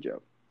 It's a good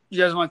joke.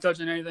 You guys want to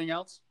touch on anything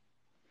else,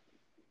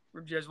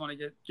 or do you guys want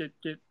to get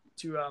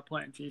to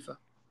playing FIFA?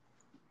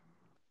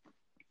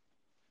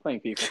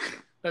 Playing FIFA.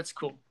 That's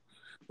cool.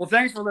 Well,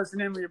 thanks for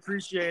listening. We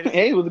appreciate it.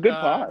 Hey, it was a good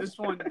pod.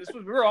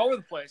 We were all over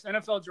the place.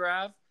 NFL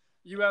draft,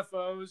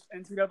 UFOs,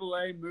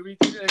 NCAA, movie.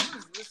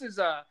 This is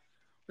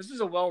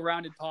a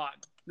well-rounded pod,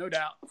 no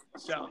doubt.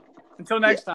 So until next time.